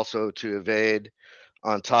also to evade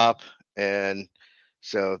on top. And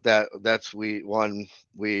so that's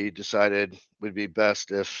we decided would be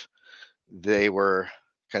best if they were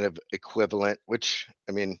kind of equivalent, which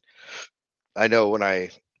I mean, I know when I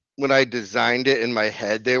designed it in my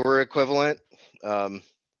head they were equivalent, but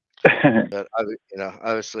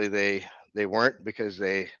obviously they weren't because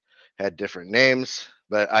they had different names.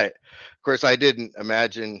 But of course I didn't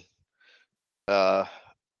imagine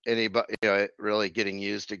anybody it really getting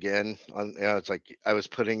used again on it's like I was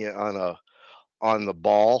putting it on the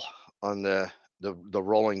ball, on the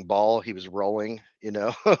rolling ball he was rolling,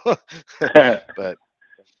 but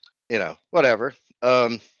whatever.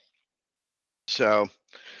 So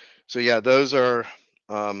yeah, those are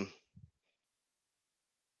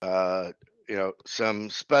some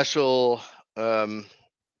special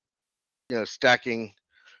stacking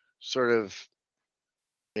sort of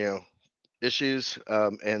issues,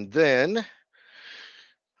 and then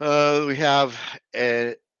we have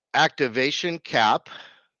an activation cap.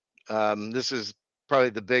 This is probably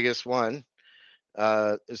the biggest one.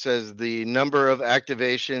 It says the number of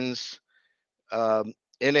activations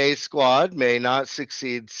in a squad may not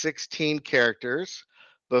succeed 16 characters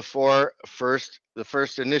before the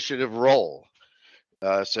first initiative roll.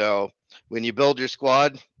 So when you build your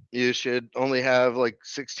squad, you should only have like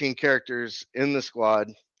 16 characters in the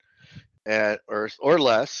squad, or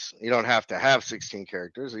less. You don't have to have 16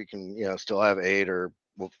 characters. You can still have 8 or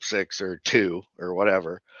 6 or 2 or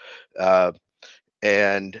whatever.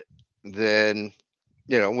 And then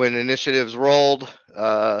when initiatives rolled,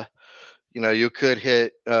 you could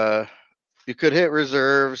hit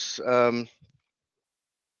reserves.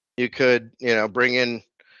 You could bring in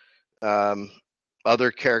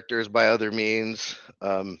other characters by other means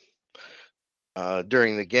during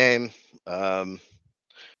the game,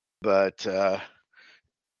 but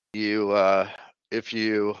if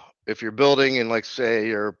you're building and like say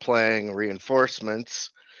you're playing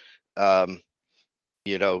reinforcements,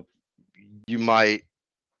 you might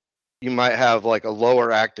have like a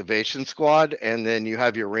lower activation squad, and then you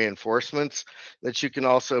have your reinforcements that you can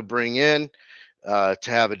also bring in to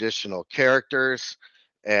have additional characters.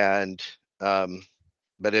 And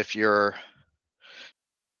but if you're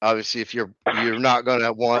not going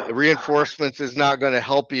to want reinforcements, is not going to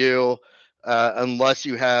help you unless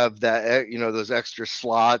you have that those extra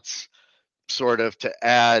slots sort of to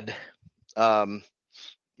add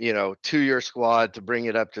to your squad to bring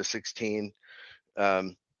it up to 16,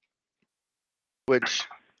 which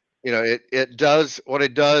it does. What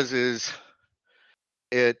it does is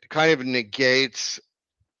it kind of negates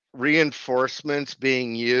reinforcements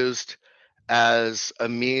being used as a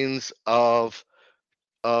means of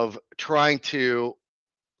trying to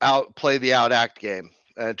play the out-act game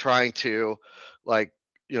and trying to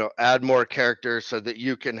add more characters so that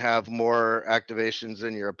you can have more activations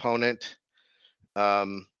than your opponent.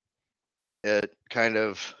 It kind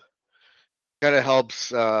of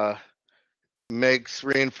helps makes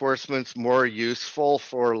reinforcements more useful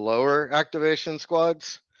for lower activation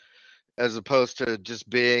squads, as opposed to just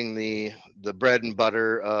being the bread and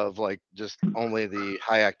butter of just only the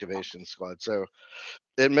high activation squad. So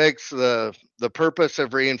it makes the purpose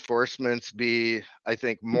of reinforcements be, I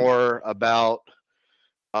think, more about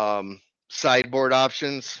sideboard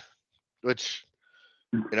options, which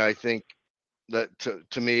I think that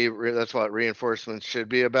to me that's what reinforcements should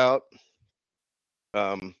be about.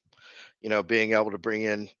 Being able to bring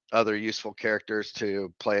in other useful characters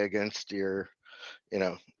to play against your,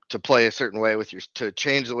 to play a certain way to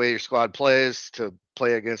change the way your squad plays, to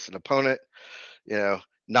play against an opponent,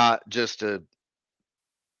 not just to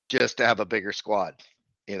have a bigger squad,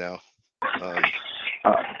 And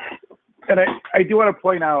I do want to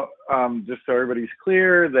point out, just so everybody's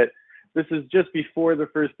clear, that this is just before the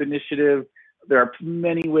first initiative. There are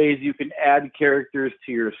many ways you can add characters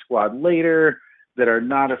to your squad later that are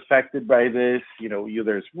not affected by this.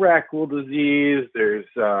 There's Rackle disease. There's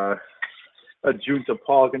a Junta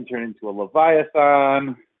Paul can turn into a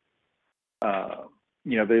Leviathan.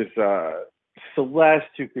 There's Celeste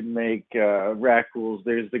who can make Rackles.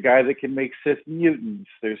 There's the guy that can make Sith mutants.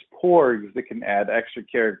 There's Porgs that can add extra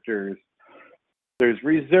characters. There's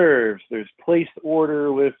reserves. There's placed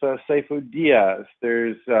order with Saifo Diaz.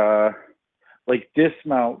 There's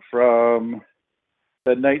Dismount from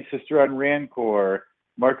the Night Sister on Rancor,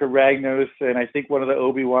 Marka Ragnos, and I think one of the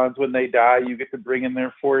Obi-Wans, when they die, you get to bring in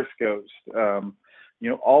their Force Ghost.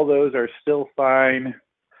 All those are still fine.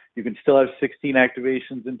 You can still have 16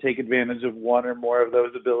 activations and take advantage of one or more of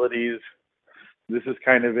those abilities. This is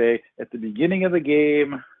kind of at the beginning of the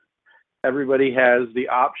game, everybody has the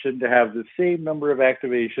option to have the same number of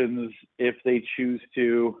activations if they choose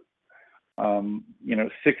to,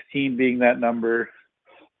 16 being that number.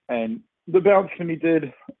 And the Balance Committee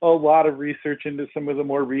did a lot of research into some of the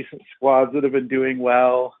more recent squads that have been doing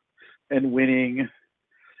well and winning.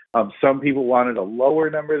 Some people wanted a lower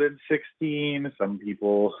number than 16. Some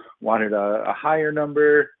people wanted a higher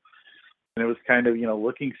number. And it was kind of,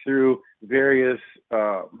 looking through various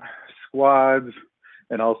squads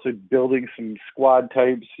and also building some squad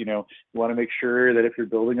types. You want to make sure that if you're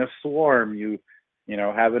building a swarm, you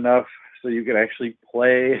have enough so you can actually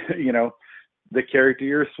play, the character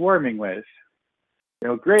you're swarming with.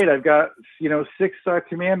 Great, I've got, 6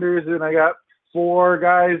 commanders, and I got 4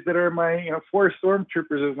 guys that are my, 4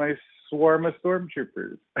 stormtroopers as my swarm of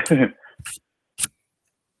stormtroopers.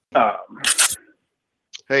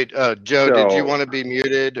 Hey, Joe, did you want to be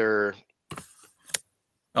muted or?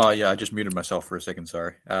 Oh yeah, I just muted myself for a second.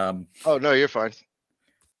 Sorry. Oh no, you're fine.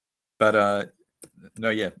 But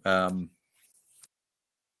no, yeah.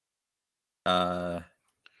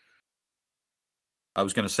 I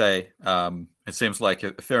was going to say, it seems like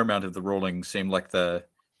a fair amount of the rulings seem like they're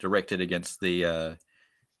directed against the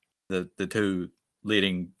 2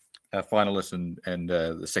 leading finalists and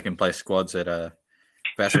the second place squads at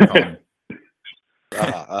VassarCon,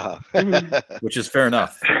 which is fair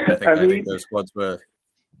enough. I think those squads were,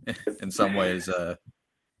 in some ways,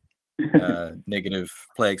 negative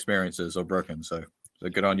play experiences or broken. So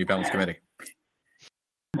good on you, Balance Committee.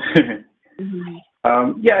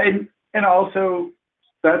 And also,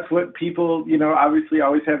 that's what people, obviously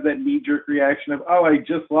always have that knee-jerk reaction of, oh, I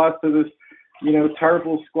just lost to this,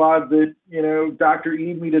 Tarple squad that, Dr.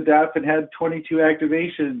 E'd me to death and had 22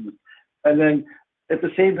 activations. And then at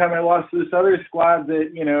the same time, I lost to this other squad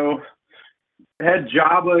that, had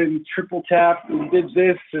Jabba and triple tap and did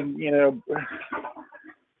this and,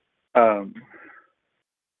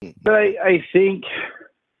 but I think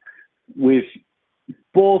with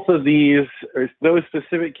both of these, or those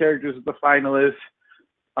specific characters as the finalists,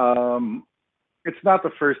 it's not the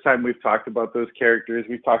first time we've talked about those characters.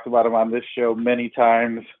 We've talked about them on this show many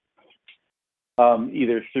times,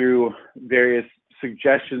 either through various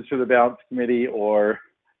suggestions for the Balance Committee or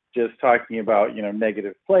just talking about,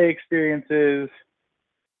 negative play experiences.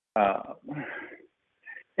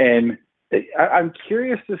 And I'm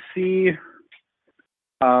curious to see,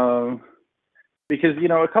 because,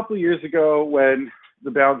 a couple of years ago when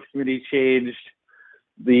the Balance Committee changed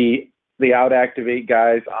the they out-activate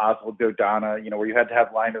guys, Oswald, Dodana, where you had to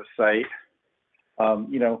have line of sight.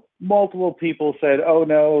 Multiple people said, oh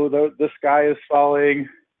no, the sky is falling.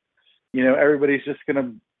 Everybody's just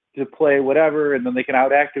going to play whatever, and then they can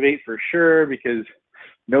out-activate for sure because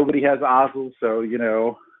nobody has Oswald. So,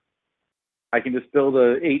 I can just build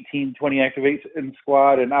a 18, 20 activate in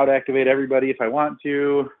squad and out-activate everybody if I want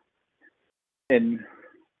to. And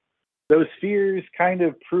those fears kind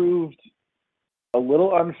of proved a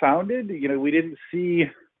little unfounded. We didn't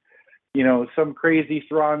see, some crazy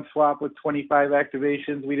Thrawn swap with 25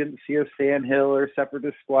 activations. We didn't see a Sandhill or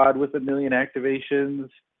Separatist squad with 1 million activations.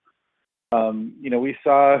 We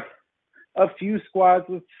saw a few squads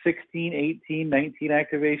with 16, 18, 19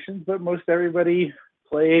 activations, but most everybody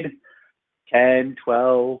played 10,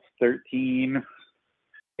 12, 13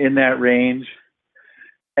 in that range.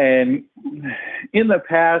 And in the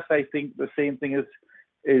past, I think the same thing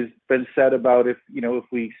is been said about if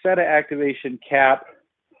we set an activation cap,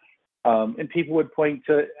 and people would point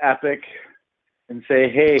to Epic and say,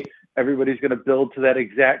 hey, everybody's going to build to that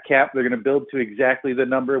exact cap. They're going to build to exactly the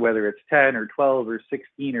number, whether it's 10 or 12 or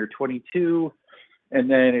 16 or 22. And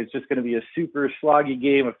then it's just going to be a super sloggy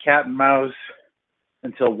game of cat and mouse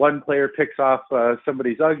until one player picks off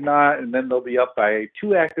somebody's Ugnaught, and then they'll be up by 2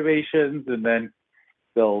 activations, and then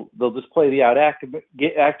they'll just play the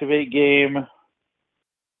activate game.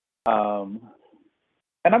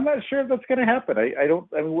 And I'm not sure if that's going to happen.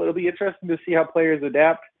 It'll be interesting to see how players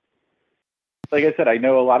adapt. Like I said, I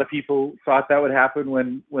know a lot of people thought that would happen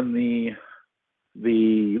when the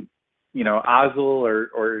Ozzel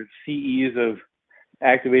or CEs of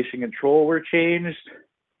activation control were changed,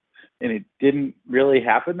 and it didn't really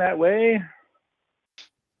happen that way.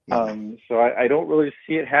 So I don't really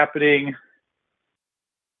see it happening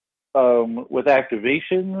with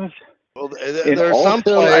activations. Well, there are some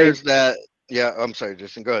players that. Yeah, I'm sorry,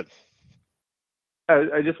 Jason. Go ahead.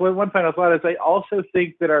 I just one final thought is I also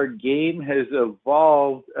think that our game has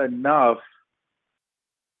evolved enough.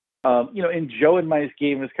 In Joe and Mike's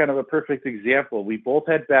game is kind of a perfect example. We both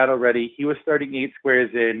had battle ready. He was starting 8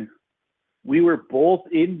 squares in. We were both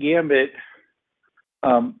in Gambit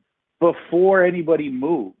before anybody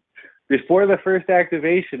moved. Before the first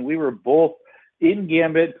activation, we were both in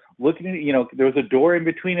Gambit looking at, there was a door in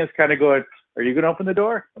between us kind of going, are you going to open the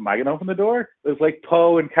door? Am I going to open the door? It was like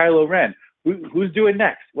Poe and Kylo Ren. Who's doing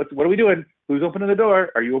next? What are we doing? Who's opening the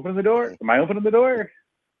door? Are you opening the door? Am I opening the door?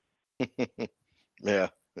 Yeah.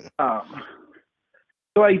 So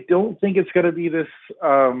I don't think it's going to be this.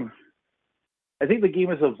 I think the game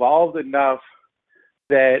has evolved enough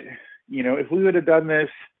that, if we would have done this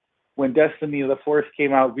when Destiny of the Force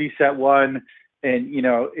came out, reset 1, and,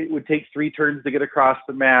 it would take 3 turns to get across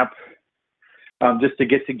the map just to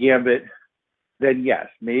get to Gambit, then yes,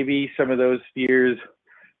 maybe some of those fears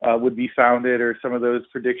would be founded, or some of those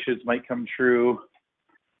predictions might come true.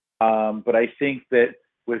 But I think that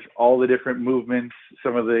with all the different movements,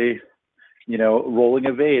 some of the, rolling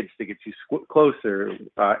evades to get you closer,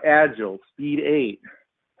 agile, speed 8,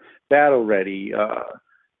 battle ready,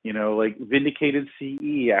 like vindicated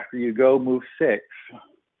CE after you go move 6.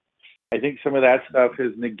 I think some of that stuff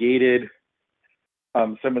has negated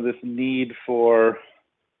some of this need for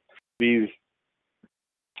these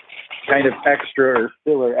kind of extra or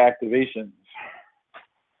filler activations.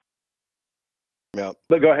 Yeah.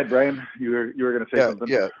 But go ahead, Brian. You were going to say something.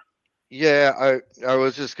 Yeah. I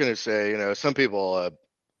was just going to say, some people,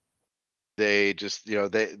 they just,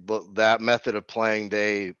 that method of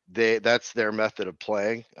playing, that's their method of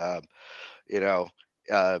playing.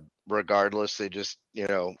 Regardless, they just,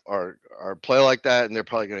 are play like that, and they're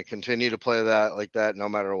probably going to continue to play that like that no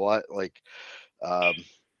matter what. Like,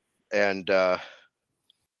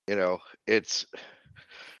 it's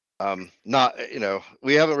not,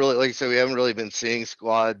 we haven't really, like I said, we haven't really been seeing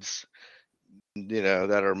squads,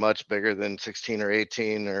 that are much bigger than 16 or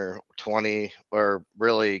 18 or 20, or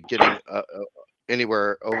really getting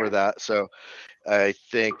anywhere over that. So I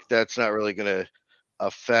think that's not really going to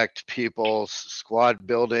affect people's squad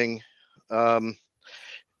building. Like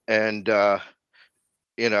I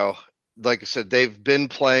said, they've been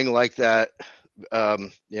playing like that.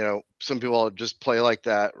 Some people just play like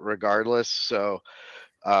that regardless. So,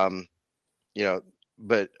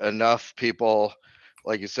 but enough people,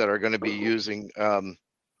 like you said, are going to be using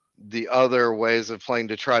the other ways of playing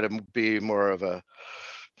to try to be more of a,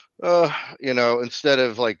 instead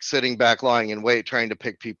of like sitting back, lying in wait, trying to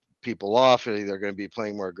pick people off, they're going to be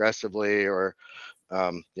playing more aggressively, or,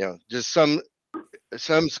 just some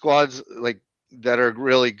squads like that are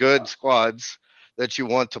really good squads that you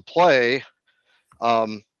want to play.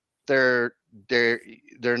 They're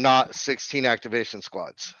not 16 activation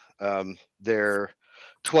squads. they're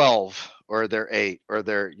 12 or they're 8 or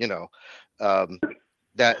they're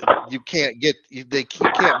that you can't you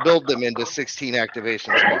can't build them into 16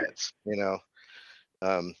 activation squads,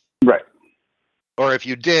 Right. or if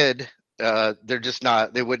you did, they're just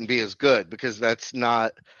not, they wouldn't be as good because that's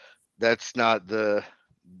not the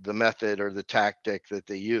method or the tactic that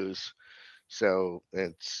they use. So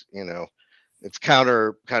it's it's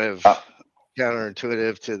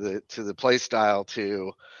counterintuitive to the play style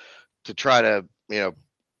to try to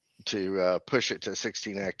to push it to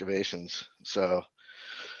 16 activations. So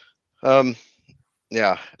yeah,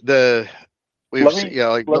 Let me ask you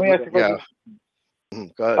a question.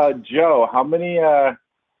 Go ahead. Joe, how many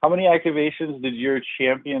activations did your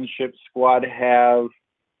championship squad have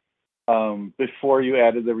before you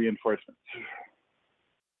added the reinforcements?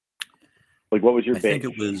 Like, what was your base?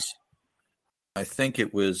 I think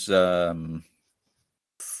it was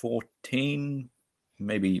 14,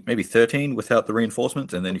 maybe 13 without the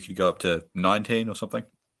reinforcements, and then you could go up to 19 or something.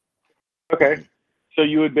 Okay, so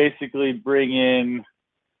you would basically bring in,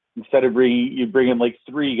 you'd bring in like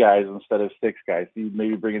 3 guys instead of 6 guys. So you'd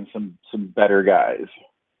maybe bring in some better guys.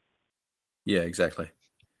 Yeah, exactly.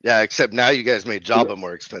 Yeah, except now you guys made Jabba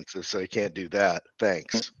more expensive, so you can't do that.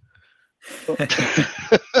 Thanks. Well,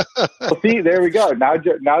 see, there we go. Now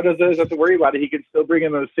doesn't have to worry about it. He can still bring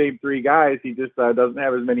in those same 3 guys. He just doesn't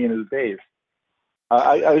have as many in his base.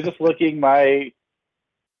 I was just looking. My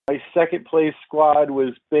second place squad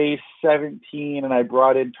was base 17, and I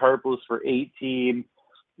brought in Tarpos for 18.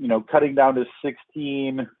 Cutting down to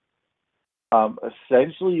 16.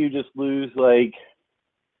 Essentially, you just lose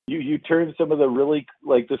you turn some of the really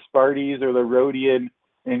the Sparties or the Rhodian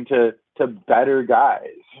into better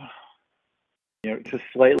guys. To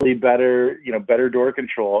slightly better, better door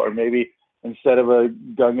control, or maybe instead of a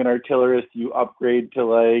Gungan artillerist, you upgrade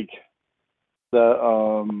to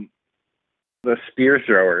the spear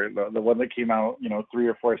thrower, the one that came out, 3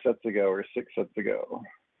 or 4 sets ago or 6 sets ago.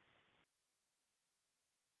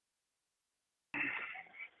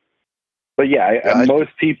 But yeah,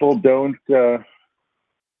 most people don't.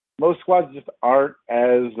 Most squads just aren't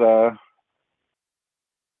as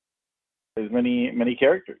many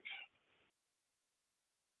characters.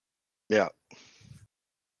 Yeah.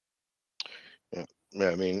 I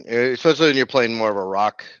mean, especially when you're playing more of a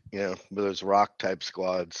rock, with those rock type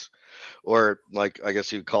squads, or I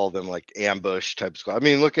guess you'd call them ambush type squad. I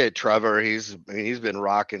mean, look at Trevor. He's been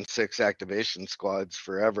rocking 6 activation squads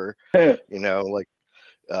forever. Whether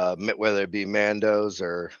it be Mandos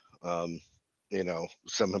or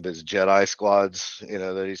some of his Jedi squads,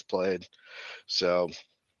 that he's played. So,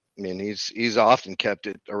 I mean, he's often kept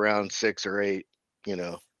it around 6 or 8,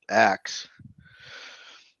 acts.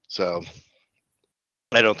 So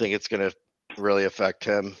I don't think it's going to really affect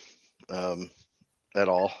him at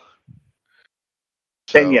all.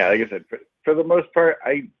 So, and yeah, like I said, for the most part,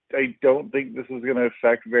 I don't think this is going to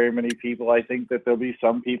affect very many people. I think that there'll be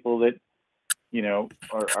some people that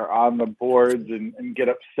are on the boards and get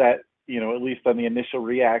upset, at least on the initial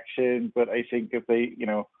reaction. But I think if they,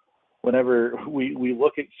 whenever we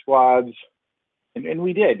look at squads, and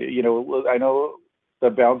we did, I know the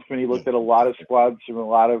balance committee looked at a lot of squads from a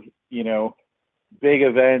lot of, big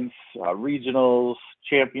events, regionals,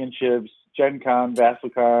 championships, Gen Con,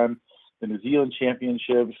 VassalCon, the New Zealand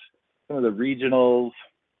championships, some of the regionals,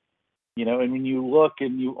 and when you look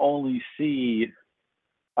and you only see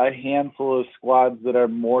a handful of squads that are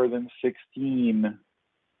more than 16,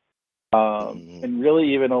 and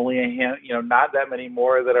really even only not that many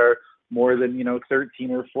more that are more than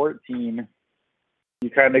 13 or 14, you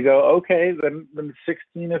kind of go, okay, then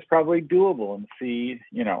 16 is probably doable, and see,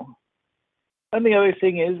 And the other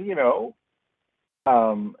thing is,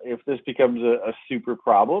 if this becomes a super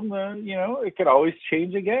problem, then it could always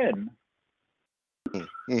change again.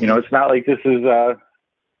 It's not like this is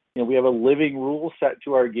we have a living rule set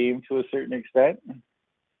to our game to a certain extent.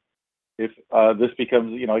 If this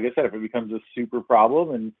becomes, like I said, if it becomes a super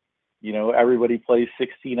problem and everybody plays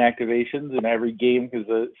 16 activations and every game is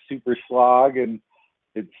a super slog, and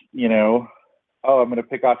it's oh, I'm gonna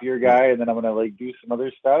pick off your guy and then I'm gonna do some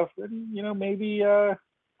other stuff, and maybe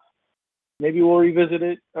we'll revisit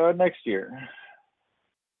it next year.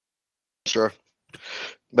 Sure.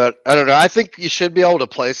 But I don't know. I think you should be able to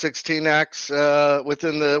play 16 acts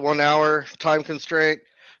within the 1 hour time constraint.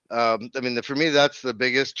 I mean, for me, that's the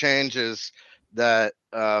biggest change, is that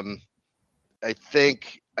I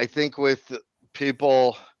think with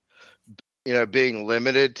people, being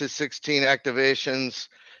limited to 16 activations,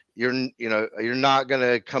 you're not going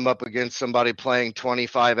to come up against somebody playing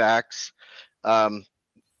 25 acts.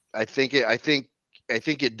 I think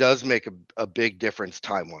think it does make a big difference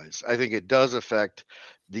time-wise. I think it does affect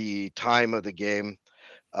the time of the game.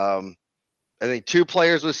 I think 2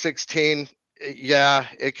 players with 16, yeah,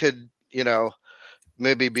 it could,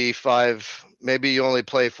 maybe be 5. Maybe you only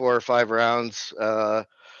play 4 or 5 rounds.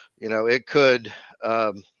 It could,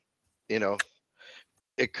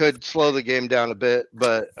 it could slow the game down a bit.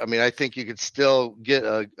 But I mean, I think you could still get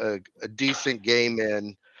a decent game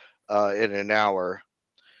in an hour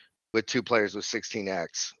with 2 players with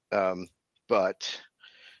 16x. But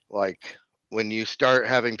like when you start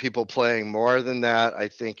having people playing more than that, I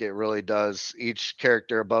think it really does. Each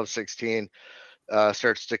character above 16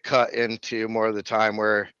 starts to cut into more of the time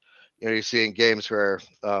where you're seeing games where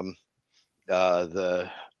the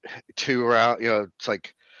 2 round, it's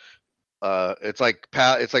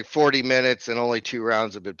like 40 minutes and only 2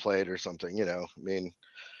 rounds have been played or something. I mean,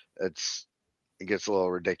 it gets a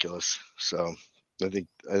little ridiculous. So I think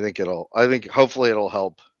hopefully it'll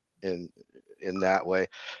help in that way.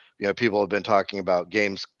 People have been talking about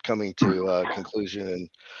games coming to a conclusion and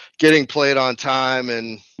getting played on time,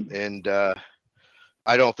 and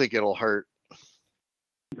I don't think it'll hurt.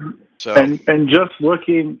 So and just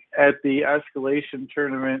looking at the escalation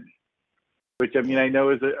tournament, which I mean I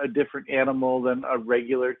know is a different animal than a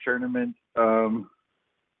regular tournament.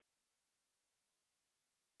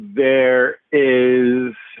 There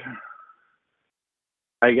is,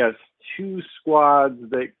 I guess, 2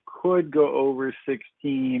 squads that could go over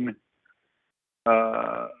 16.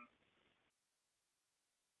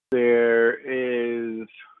 There is,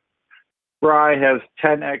 Fry has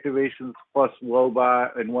 10 activations plus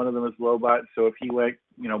Lobot, and one of them is Lobot. So if he went,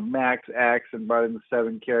 max axe and brought in the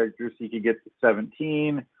 7 characters, he could get to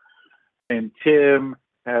 17. And Tim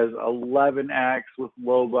has 11 axe with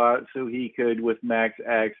Lobot, so he could, with max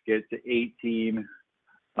axe, get to 18.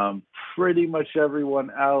 Pretty much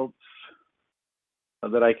everyone else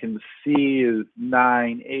that I can see is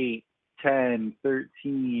 9, 8, 10,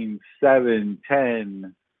 13, 7,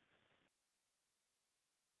 10.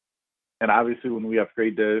 And obviously when we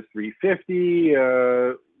upgrade to 350,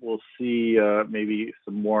 we'll see maybe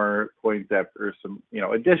some more points after some,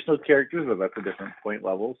 additional characters, but that's a different point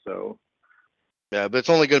level. So yeah, but it's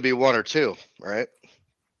only going to be 1 or 2, right?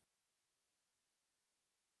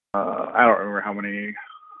 I don't remember how many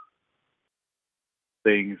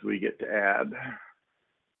things we get to add.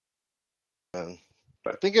 I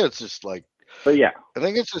think it's just like, but yeah, I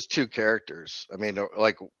think it's just 2 characters. I mean,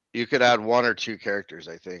 like you could add 1 or 2 characters.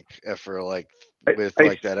 I think for like with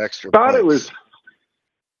that extra. I thought points. it was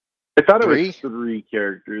 3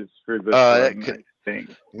 characters for this one. I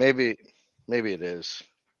think maybe it is.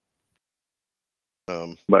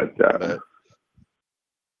 But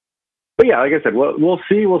yeah, like I said, we'll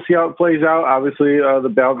see how it plays out. Obviously,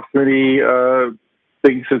 the balance committee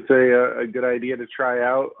thinks it's a good idea to try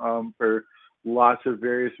out for lots of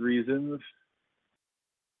various reasons.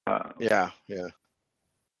 Yeah.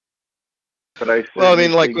 But I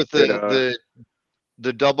mean, like with the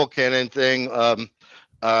double cannon thing,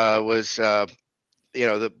 was the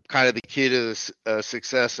kind of the key to the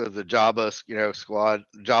success of the Jabba squad,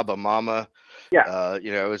 Jabba Mama. Yeah.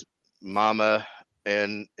 It was Mama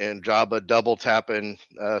and Jabba double tapping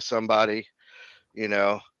somebody, and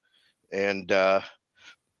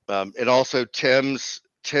also Tim's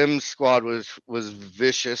squad was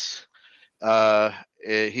vicious.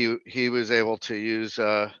 He was able to use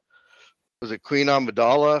was it Queen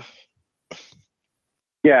Amidala?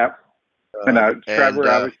 Yeah. And Trevor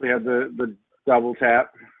obviously had the double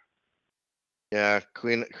tap. Yeah,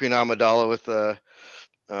 Queen Amidala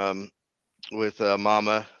with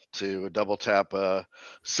Mama to double tap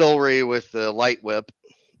Silvery with the light whip.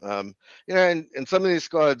 And some of these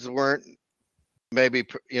squads weren't maybe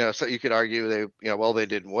so you could argue they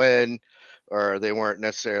didn't win, or they weren't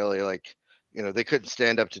necessarily like they couldn't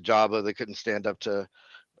stand up to Jabba, they couldn't stand up to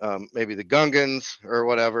maybe the Gungans or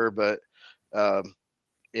whatever, but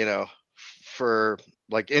for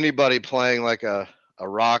like anybody playing like a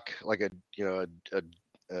rock, like a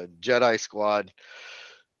Jedi squad,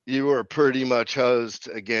 you were pretty much hosed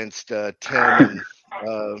against Tim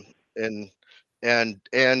and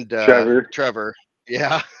Trevor.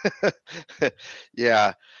 Yeah.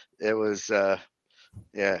 Yeah. It was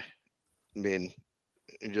yeah. I mean,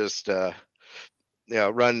 just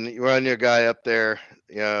run your guy up there,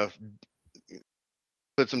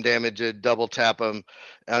 put some damage in, double tap him,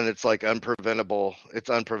 and it's like unpreventable. It's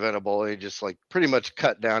unpreventable. He just like pretty much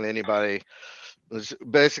cut down anybody.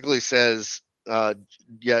 It basically says,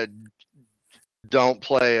 don't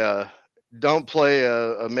play a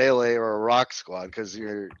melee or a rock squad because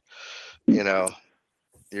you're gonna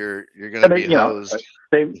be hosed.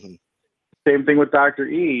 Same thing with Dr.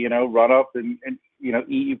 E, run up and eat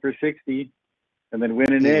you for 60 and then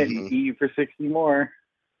win in it and eat you for 60 more.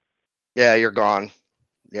 Yeah, you're gone.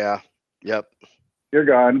 Yeah. Yep. You're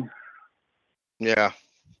gone. Yeah.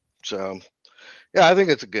 So, yeah, I think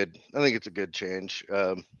it's a good change.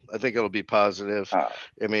 I think it'll be positive.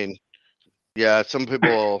 I mean, yeah, some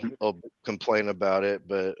people will complain about it,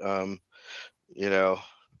 but and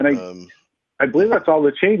I believe that's all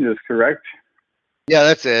the changes, correct? Yeah,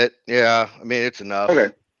 that's it. Yeah, I mean, it's enough.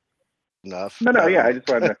 Okay. Enough. No, yeah, I just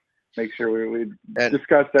wanted to make sure we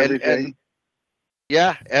discussed everything.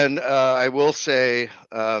 And I will say,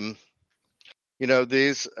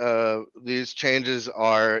 these changes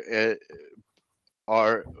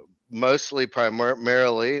are mostly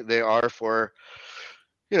primarily they are for,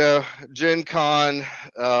 Gen Con,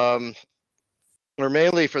 or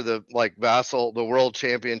mainly for the the World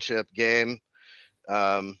Championship game.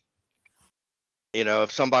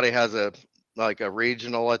 If somebody has a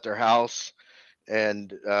regional at their house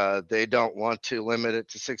and they don't want to limit it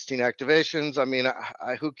to 16 activations, I mean,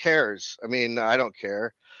 who cares? I mean, I don't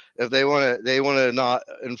care. If they want to not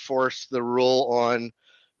enforce the rule on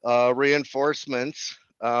reinforcements,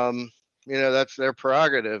 that's their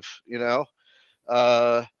prerogative.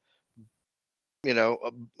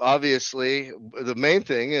 Obviously the main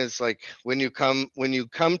thing is when you come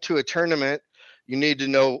to a tournament, you need to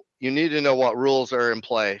know what rules are in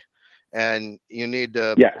play, and you need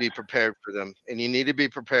to be prepared for them. And you need to be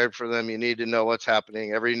prepared for them. You need to know what's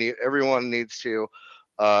happening. Everyone needs to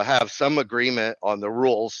have some agreement on the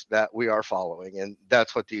rules that we are following, and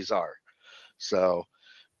that's what these are. So,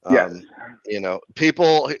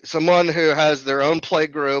 someone who has their own play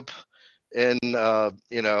group in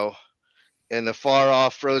in the far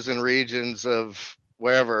off frozen regions of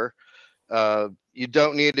wherever, you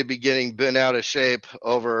don't need to be getting bent out of shape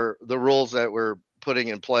over the rules that we're putting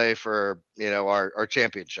in play for, our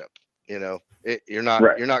championship. You're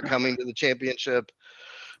not coming to the championship.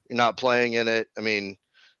 You're not playing in it. I mean,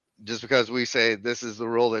 just because we say this is the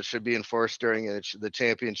rule that should be enforced during the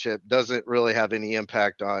championship doesn't really have any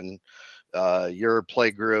impact on your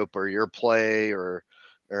play group or your play or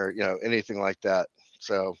anything like that.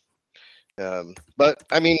 So, but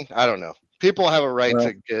I mean, I don't know. People have a right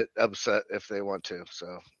to get upset if they want to.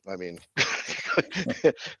 So, I mean,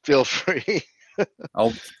 feel free.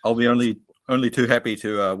 I'll be only too happy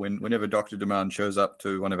to whenever Dr. Demand shows up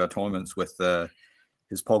to one of our tournaments with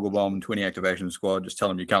his Poggle Bomb 20 activation squad, just tell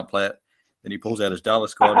him you can't play it. Then he pulls out his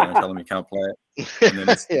Dallas squad and I tell him he can't play it. And then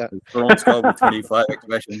his Thrawn squad with 25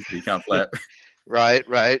 activations, he can't play it. Right.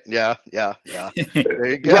 Yeah. There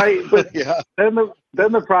you go. Right, but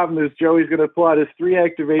then the problem is Joey's going to pull out his 3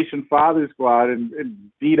 activation father squad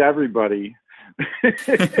and beat everybody.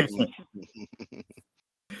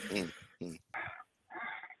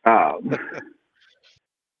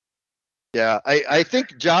 Yeah, I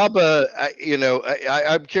think Jabba.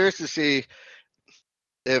 I'm curious to see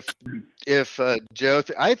if Joe.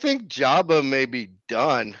 I think Jabba may be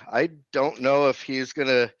done. I don't know if he's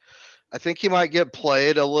gonna. I think he might get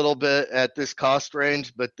played a little bit at this cost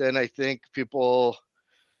range, but then I think people.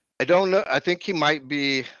 I don't know. I think he might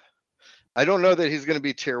be. I don't know that he's going to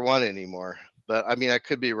be tier 1 anymore, but I mean, I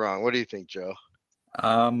could be wrong. What do you think, Joe?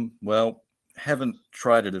 Well, haven't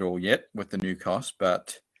tried it at all yet with the new cost,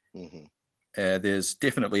 but there's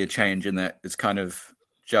definitely a change in that. It's kind of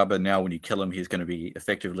Jabba now. When you kill him, he's going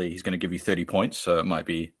to give you 30 points. So it might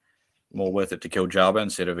be more worth it to kill Jabba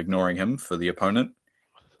instead of ignoring him for the opponent.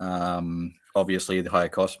 Obviously, the higher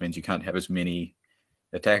cost means you can't have as many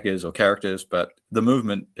attackers or characters, but the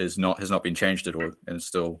movement has not been changed at all, and it's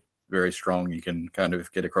still very strong. You can kind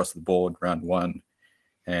of get across the board round 1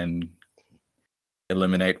 and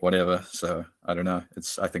eliminate whatever. So I don't know.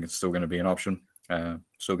 I think it's still going to be an option.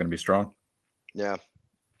 Still going to be strong. Yeah.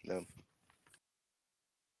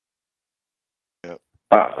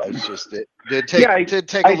 It's just it did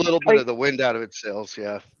take a little bit of the wind out of its sails.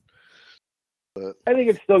 Yeah. But I think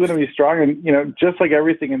it's still going to be strong, and just like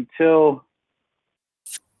everything, until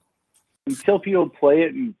people play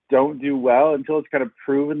it and don't do well, until it's kind of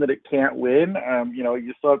proven that it can't win,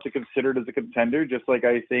 you still have to consider it as a contender. Just like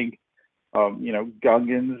I think,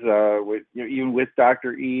 Gungans, with even with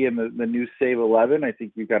Dr. E and the new Save 11, I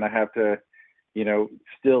think you kind of have to,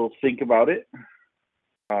 still think about it.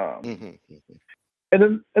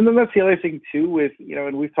 And then that's the other thing too with,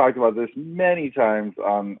 and we've talked about this many times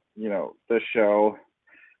on, the show,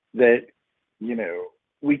 that,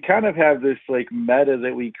 we kind of have this meta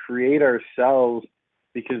that we create ourselves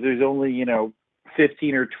because there's only,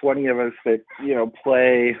 15 or 20 of us that,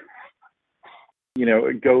 play,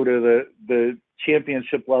 go to the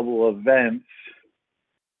championship level events.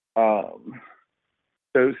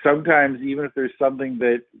 So sometimes, even if there's something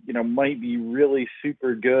that, might be really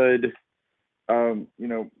super good,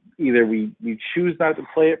 either we choose not to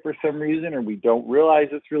play it for some reason, or we don't realize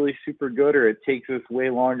it's really super good, or it takes us way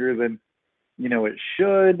longer than, it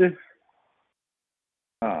should.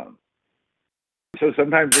 So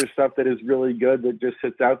sometimes there's stuff that is really good that just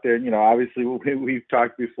sits out there. And, obviously we've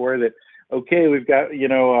talked before that, okay, we've got,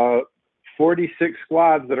 46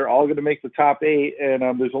 squads that are all going to make the top 8, and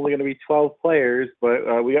there's only going to be 12 players,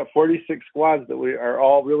 but we got 46 squads that we are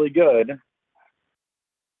all really good.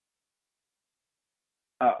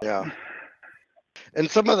 Yeah. And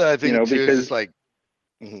some of that, I think, too, is just like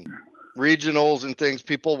regionals and things.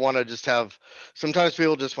 People want to just sometimes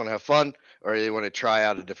people just want to have fun, or they want to try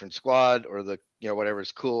out a different squad, or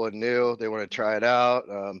whatever's cool and new, they want to try it out.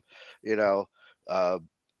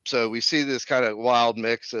 So we see this kind of wild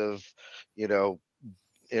mix of,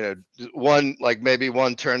 one, like maybe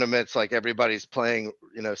one tournament's like everybody's playing,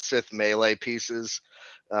 Sith melee pieces.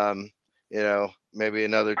 Maybe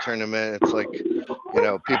another tournament, it's like,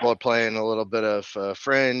 people are playing a little bit of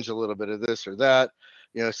fringe, a little bit of this or that,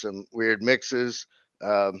 some weird mixes.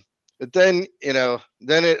 But then,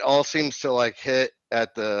 then it all seems to like hit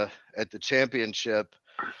at the championship,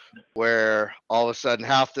 where all of a sudden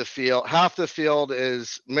half the field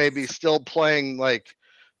is maybe still playing like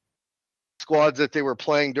squads that they were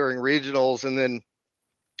playing during regionals, and then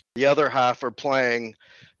the other half are playing,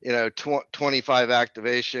 25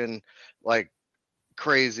 activation, like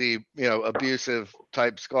crazy, abusive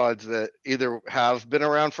type squads that either have been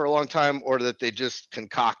around for a long time or that they just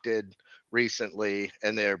concocted recently,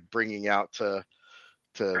 and they're bringing out to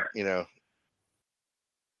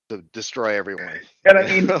destroy everyone. And I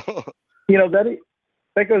mean, that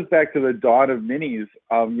goes back to the dawn of minis.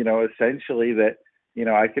 Essentially that,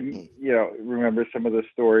 I can, remember some of the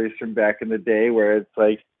stories from back in the day where it's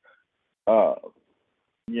like, oh,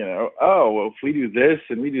 well, if we do this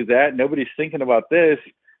and we do that, nobody's thinking about this,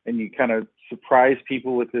 and you kind of surprise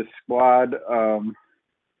people with this squad,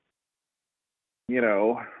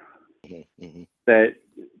 that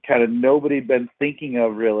kind of nobody'd been thinking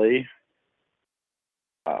of really,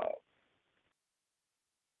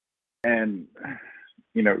 and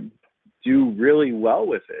do really well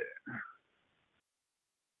with it.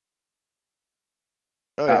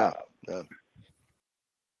 Oh yeah.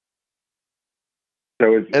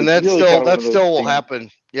 So and that's really that still will happen.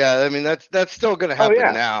 Yeah, I mean that's still going to happen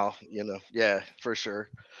now. Yeah, for sure.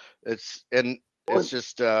 It's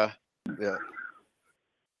just yeah.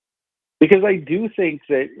 Because I do think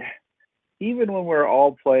that even when we're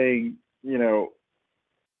all playing,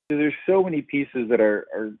 there's so many pieces that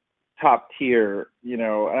are top tier.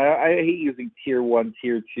 I hate using tier 1,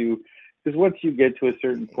 tier 2, because once you get to a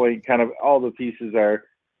certain point, kind of all the pieces are,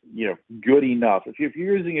 good enough. If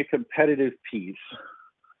you're using a competitive piece,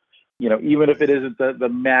 even if it isn't the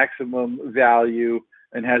maximum value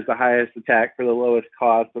and has the highest attack for the lowest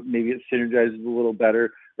cost, but maybe it synergizes a little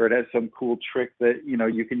better, or it has some cool trick that,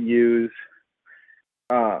 you can use.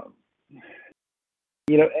 A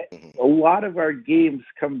lot of our games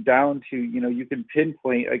come down to, you can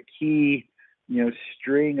pinpoint a key,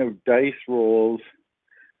 string of dice rolls.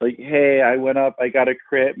 Like, hey, I went up, I got a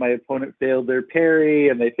crit, my opponent failed their parry,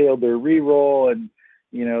 and they failed their reroll, and,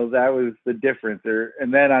 that was the difference.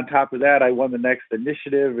 And then on top of that, I won the next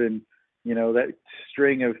initiative, and, that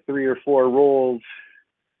string of 3 or 4 rolls,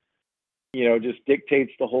 just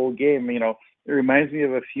dictates the whole game. It reminds me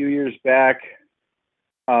of a few years back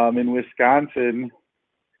in Wisconsin.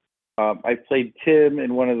 I played Tim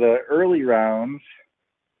in one of the early rounds,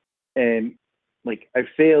 and, like, I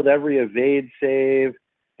failed every evade save,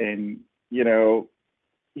 and,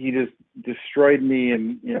 he just destroyed me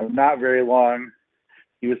in, not very long.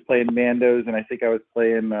 He was playing Mandos, and I think I was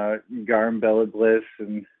playing Garm Bella Bliss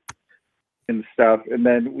and stuff. And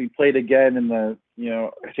then we played again in the,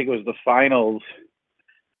 I think it was the finals,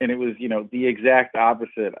 and it was, the exact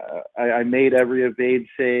opposite. I made every evade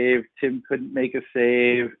save. Tim couldn't make a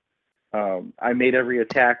save. I made every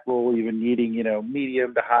attack roll, even needing,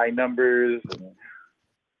 medium to high numbers.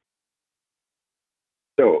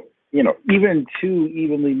 So, even 2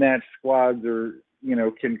 evenly matched squads are,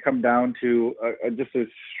 can come down to just a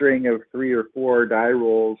string of 3 or 4 die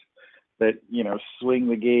rolls that, swing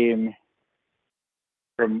the game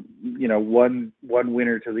from, one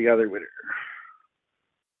winner to the other winner.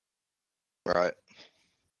 Right.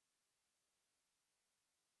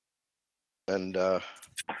 And I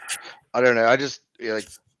don't know. I just like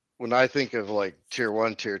when I think of like tier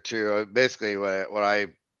 1, tier 2, basically what I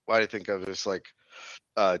think of is like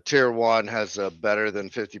tier 1 has a better than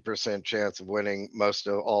 50% chance of winning most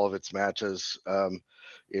of all of its matches.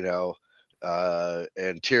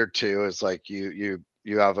 and tier 2 is like you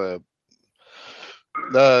have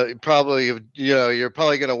probably you're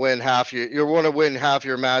probably going to win half you want to win half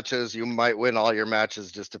your matches. You might win all your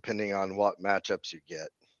matches just depending on what matchups you get.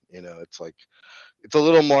 It's like it's a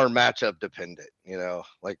little more matchup dependent.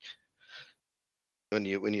 Like when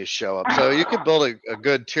you show up, so you could build a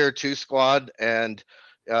good tier 2 squad and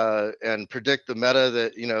predict the meta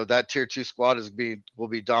that that tier 2 squad will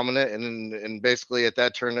be dominant, and basically at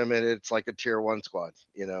that tournament it's like a tier 1 squad.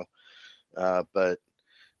 But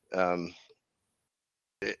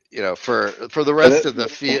for the rest of the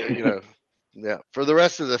field, for the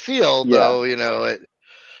rest of the field, though, it's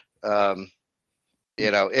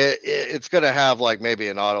going to have like maybe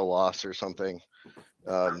an auto loss or something,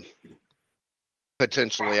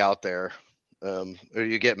 potentially out there, or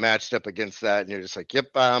you get matched up against that, and you're just like, "Yep,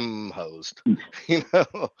 I'm hosed,"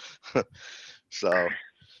 So,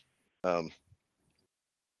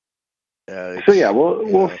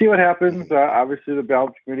 we'll see what happens. Obviously, the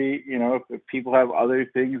balance committee, if people have other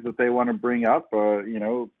things that they want to bring up,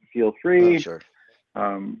 feel free. Sure.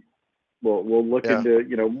 We'll look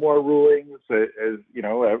into more rulings as as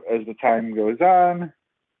the time goes on.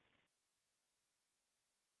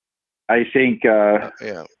 I think. Yeah.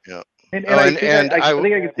 And I think I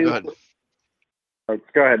can see. Go ahead.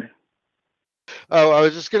 Go ahead. Oh, I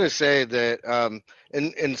was just going to say that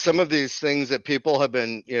in some of these things that people have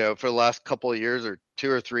been, for the last couple of years or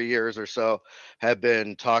 2 or 3 years or so have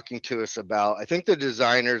been talking to us about, I think the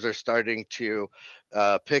designers are starting to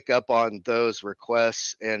pick up on those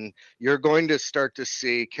requests, and you're going to start to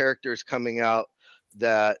see characters coming out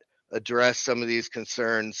that address some of these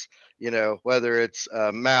concerns, whether it's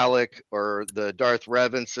Malik or the Darth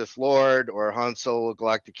Revan Sith Lord or Han Solo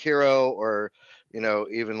Galactic Hero, or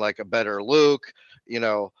even like a better Luke.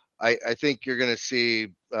 I think you're going to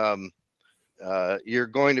see you're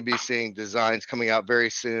going to be seeing designs coming out very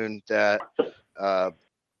soon that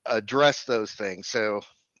address those things. So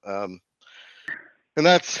and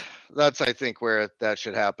that's I think where that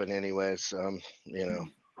should happen anyways. So you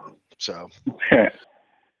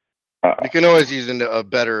can always use a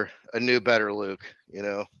new better Luke.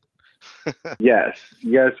 Yes,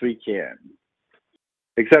 we can.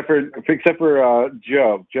 Except for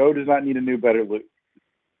Joe. Joe does not need a new better Luke.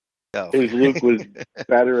 No. His Luke was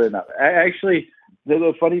better enough. Actually,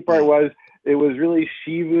 the funny part was it was really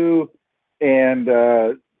Shivu and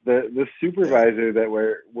the supervisor that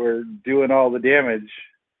were doing all the damage.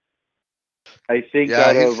 I think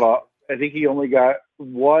I think he only got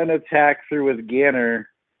one attack through with Ganner,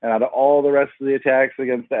 and out of all the rest of the attacks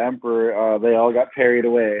against the Emperor, they all got parried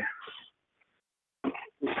away.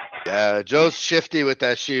 Yeah, Joe's shifty with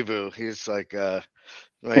that Shivu. He's like,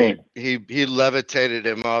 he levitated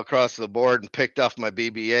him all across the board and picked off my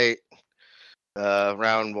BB-8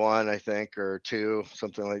 round 1, I think, or 2,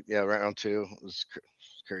 something like round 2. It was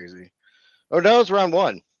crazy. Oh no, it was round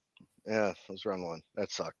 1. Yeah, it was round 1.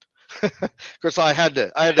 That sucked. Of course, I had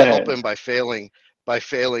to help him by failing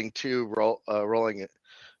 2 rolling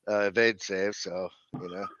evade saves. So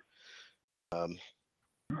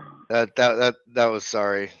that was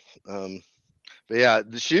sorry. But yeah,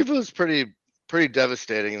 the Shiva was pretty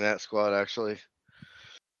devastating in that squad, actually.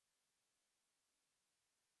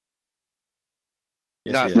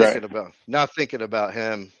 Yes, not thinking about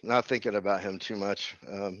him too much.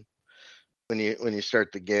 When you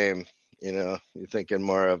start the game, you're thinking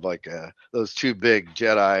more of like those 2 big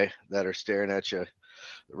Jedi that are staring at you,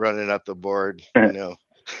 running up the board.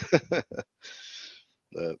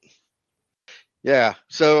 But yeah,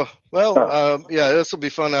 so this will be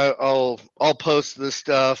fun. I'll post this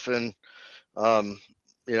stuff, and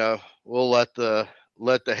we'll let the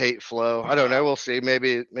hate flow. I don't know. We'll see.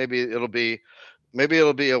 Maybe it'll be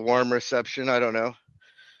a warm reception. I don't know.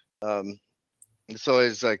 It's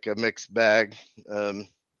always like a mixed bag.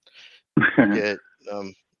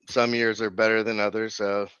 Some years are better than others.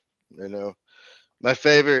 So my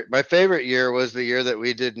favorite year was the year that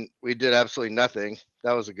we did absolutely nothing.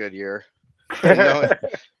 That was a good year. That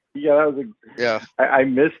was I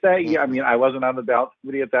missed that. Yeah, I mean, I wasn't on the balance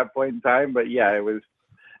committee at that point in time, but yeah, it was.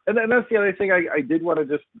 And then that's the other thing I did want to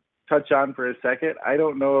just touch on for a second. I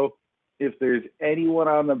don't know if there's anyone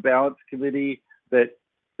on the balance committee that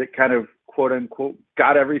kind of quote unquote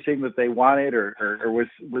got everything that they wanted or was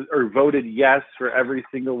voted yes for every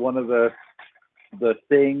single one of the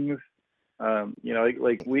things.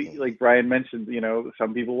 Like Brian mentioned,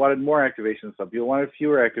 some people wanted more activations, some people wanted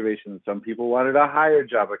fewer activations, some people wanted a higher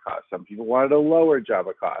Jabba cost, some people wanted a lower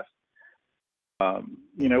Jabba cost.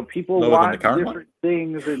 People lower want than the different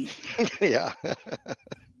things, and yeah.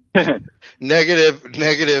 negative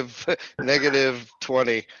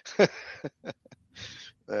 20.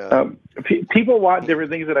 People want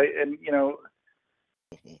different things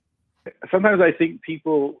sometimes I think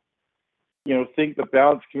people, think the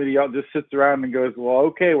balance committee all just sits around and goes, well,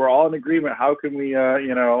 okay, we're all in agreement. How can we,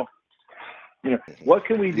 what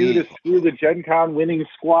can we do to screw the Gen Con winning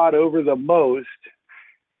squad over the most?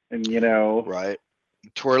 And, right.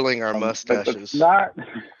 Twirling our mustaches. That's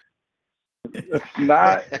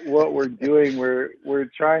not what we're doing. We're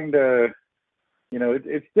trying to,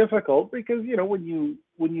 it's difficult because, when you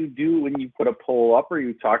put a poll up or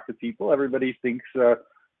you talk to people, everybody thinks,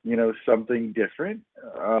 something different.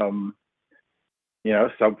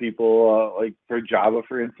 Some people, like for Java,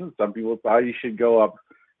 for instance, some people thought you should go up,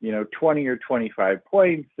 20 or 25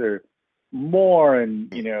 points or more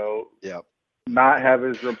and, not have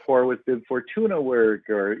his rapport with Bib Fortuna work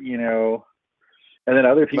or, and then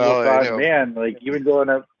other people thought, man, like even going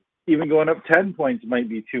up 10 points might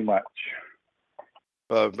be too much.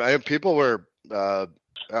 People were,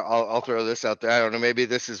 I'll throw this out there. I don't know. Maybe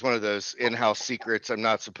this is one of those in-house secrets I'm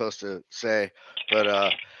not supposed to say,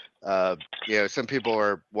 but some people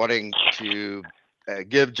are wanting to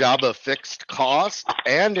give Jabba fixed cost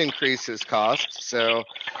and increase his cost. So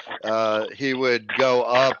he would go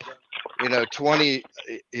up, 20.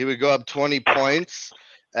 He would go up 20 points,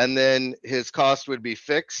 and then his cost would be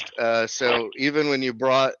fixed. So even when you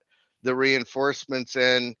brought the reinforcements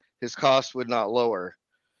in, his cost would not lower.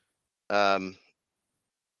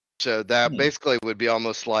 So that basically would be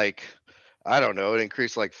almost like, I don't know, it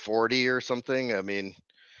increased like 40 or something. I mean,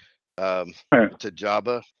 to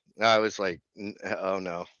Jabba. I was like, oh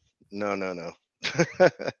no.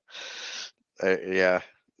 Yeah.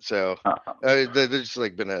 So there's just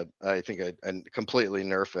like been I think I completely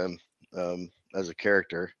nerf him as a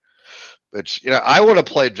character. Which, I want to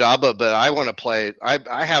play Jabba, but I want to play.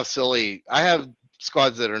 I have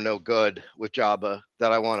squads that are no good with Jabba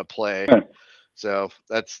that I want to play. So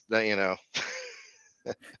that's that.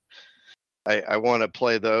 I want to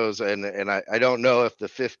play those, and I don't know if the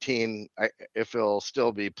 15 if it'll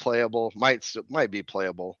still be playable. Might be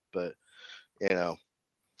playable, but they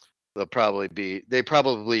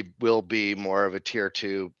probably will be more of a tier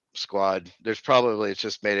 2 squad. It's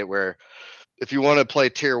just made it where if you want to play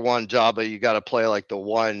tier 1 Jabba, you got to play like the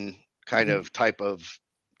one kind of type of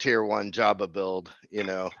tier 1 Jabba build,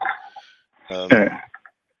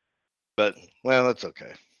 but well, that's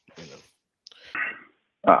okay.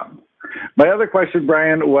 My other question,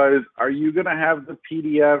 Brian, was: are you going to have the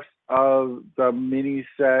PDFs of the mini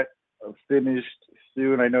set finished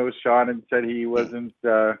soon? I know Sean had said he wasn't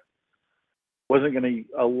going to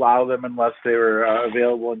allow them unless they were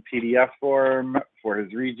available in PDF form for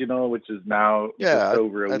his regional, which is now just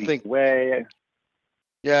over a week away.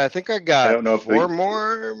 Yeah, I think I got 3 or 4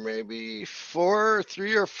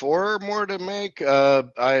 more to make.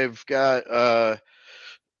 I've got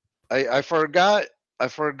I forgot.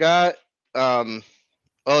 Well,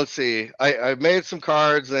 let's see. I made some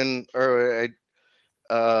cards and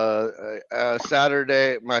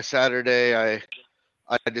Saturday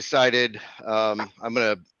I decided I'm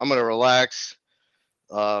gonna relax,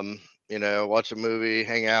 watch a movie,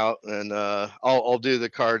 hang out, and I'll do the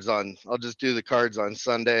cards I'll just do the cards on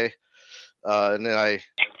Sunday. And then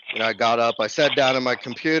I got up, I sat down at my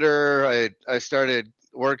computer, I started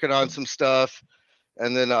working on some stuff,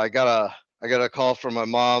 and then I got a call from my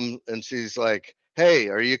mom, and she's like, "Hey,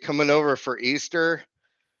 are you coming over for Easter?"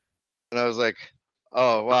 And I was like,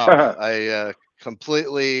 "Oh wow, I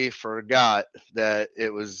completely forgot that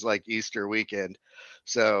it was like Easter weekend."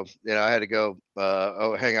 So I had to go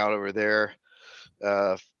hang out over there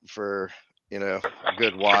for a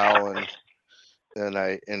good while, and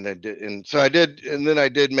I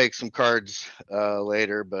did make some cards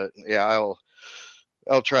later, but yeah,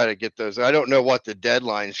 I'll try to get those. I don't know what the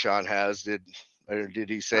deadline Sean has. Did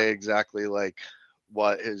he say exactly like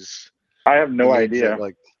what his? I have no idea.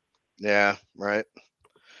 Yeah, right.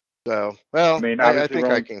 So, well, I mean, I think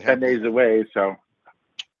I can 10 days away, so.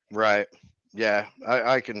 Right. Yeah,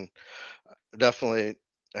 I can definitely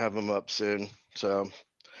have them up soon. So,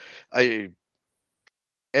 they're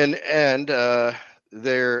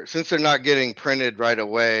since they're not getting printed right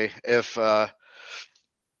away, if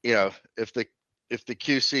if the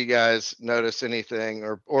QC guys notice anything,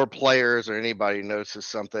 or players or anybody notices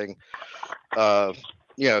something,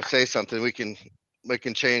 say something. We can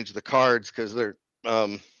change the cards, because they're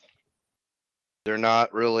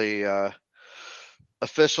not really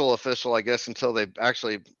official, I guess, until they've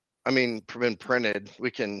actually, been printed.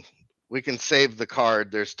 We can save the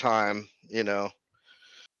card. There's time,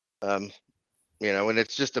 when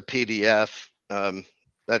it's just a PDF.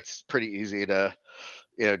 that's pretty easy to,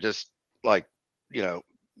 just like,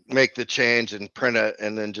 make the change and print it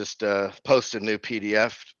and then just post a new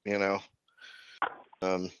PDF,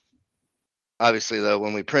 obviously though,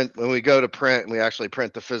 when we go to print and we actually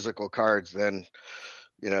print the physical cards, then,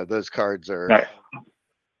 those cards are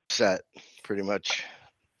set pretty much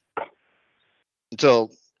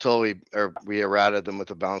until we errated them with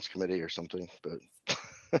the balance committee or something. But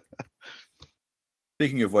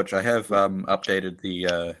speaking of which, I have updated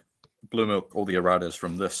the Blue Milk, all the erratas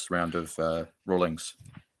from this round of rulings.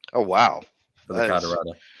 Oh wow! For the card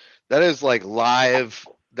errata. That is like live.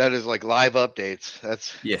 That is like live updates.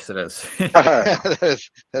 Yes, it is. that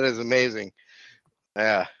is amazing.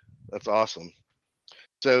 Yeah, that's awesome.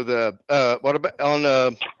 So what about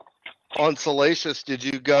on Salacious? Did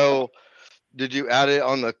you add it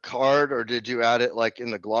on the card or did you add it like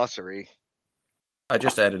in the glossary? I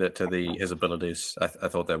just added it to his abilities. I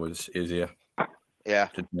thought that was easier. Yeah.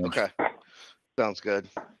 Okay. Sounds good.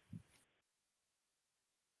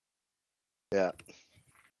 Yeah.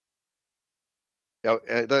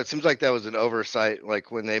 Yeah. That seems like that was an oversight,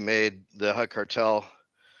 like when they made the Hut Cartel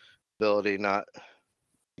ability not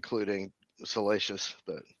including Salacious,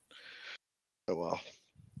 but oh well.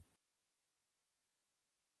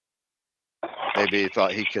 Maybe he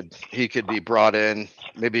thought he could be brought in.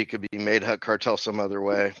 Maybe he could be made Hut Cartel some other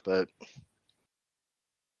way, but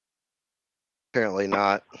apparently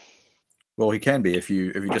not. Well, he can be if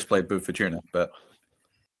you just play Boo Fortuna, but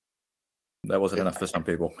that wasn't enough for some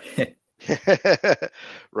people.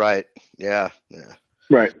 Right. Yeah.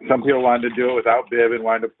 Right. Some people wanted to do it without Bib and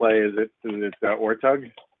wanted to play. Is it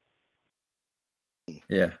Ortug?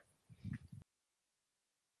 Yeah.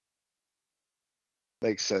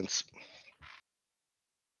 Makes sense.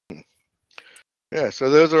 Yeah, so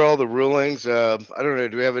those are all the rulings. I don't know.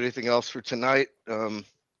 Do we have anything else for tonight? I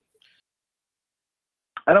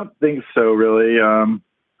don't think so, really. And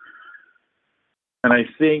I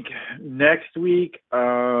think next week,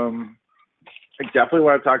 I definitely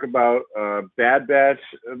want to talk about Bad Batch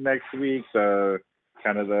next week,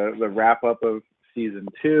 kind of the wrap up of season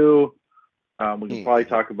 2. We can probably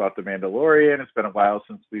talk about The Mandalorian. It's been a while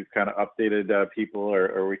since we've kind of updated people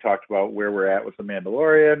or we talked about where we're at with The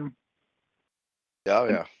Mandalorian. Oh,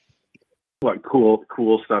 yeah. What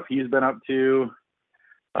cool stuff he's been up to.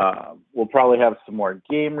 We'll probably have some more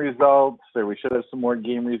game results, or we should have some more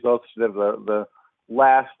game results. Should have the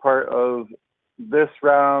last part of this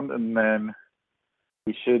round, and then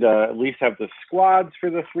we should at least have the squads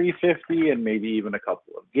for the 350 and maybe even a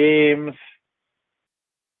couple of games.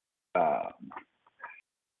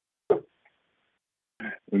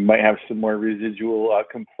 We might have some more residual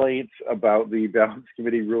complaints about the balance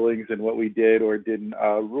committee rulings and what we did or didn't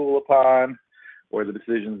rule upon, or the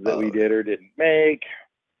decisions that we did or didn't make.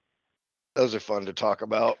 Those are fun to talk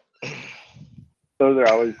about. Those are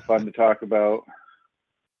always fun to talk about.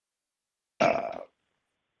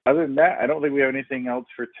 Other than that, I don't think we have anything else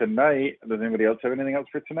for tonight. Does anybody else have anything else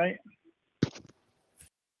for tonight?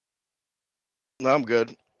 No, I'm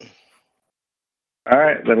good. All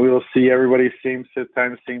right, then we will see everybody same Sith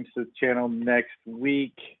time, same Sith channel next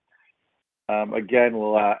week. Again,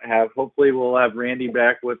 hopefully we'll have Randy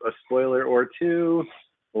back with a spoiler or two.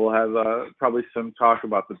 We'll have probably some talk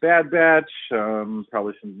about the Bad Batch,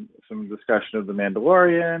 probably some discussion of the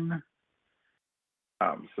Mandalorian,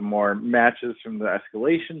 some more matches from the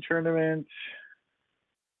Escalation tournament.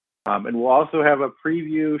 And we'll also have a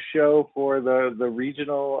preview show for the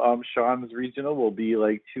regional. Sean's regional will be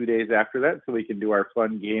like 2 days after that, so we can do our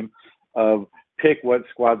fun game of pick what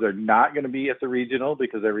squads are not going to be at the regional,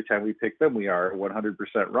 because every time we pick them, we are 100%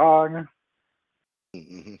 wrong.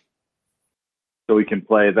 Mm-hmm. So we can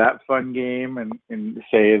play that fun game and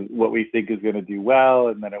say what we think is going to do well,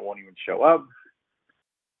 and then it won't even show up.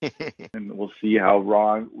 And we'll see how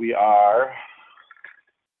wrong we are.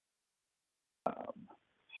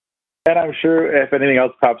 And I'm sure if anything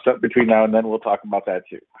else pops up between now and then, we'll talk about that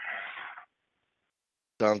too.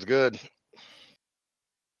 Sounds good.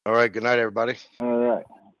 All right. Good night, everybody. All right.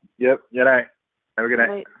 Yep. Good night. Have a good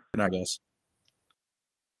night. Good night, guys.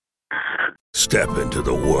 Step into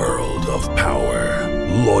the world of power,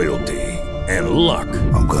 loyalty, and luck.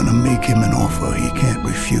 I'm gonna make him an offer he can't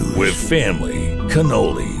refuse. With family,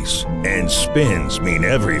 cannolis, and spins mean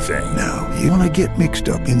everything. Now, you wanna get mixed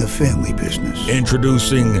up in the family business.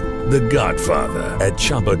 Introducing The Godfather at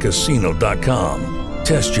ChumbaCasino.com.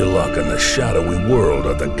 Test your luck in the shadowy world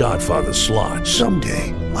of The Godfather slot.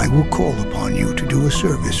 Someday, I will call upon you to do a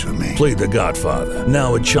service for me. Play The Godfather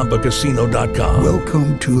now at ChumbaCasino.com.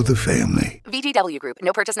 Welcome to the family. VGW Group.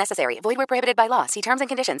 No purchase necessary. Void where prohibited by law. See terms and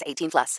conditions. 18+.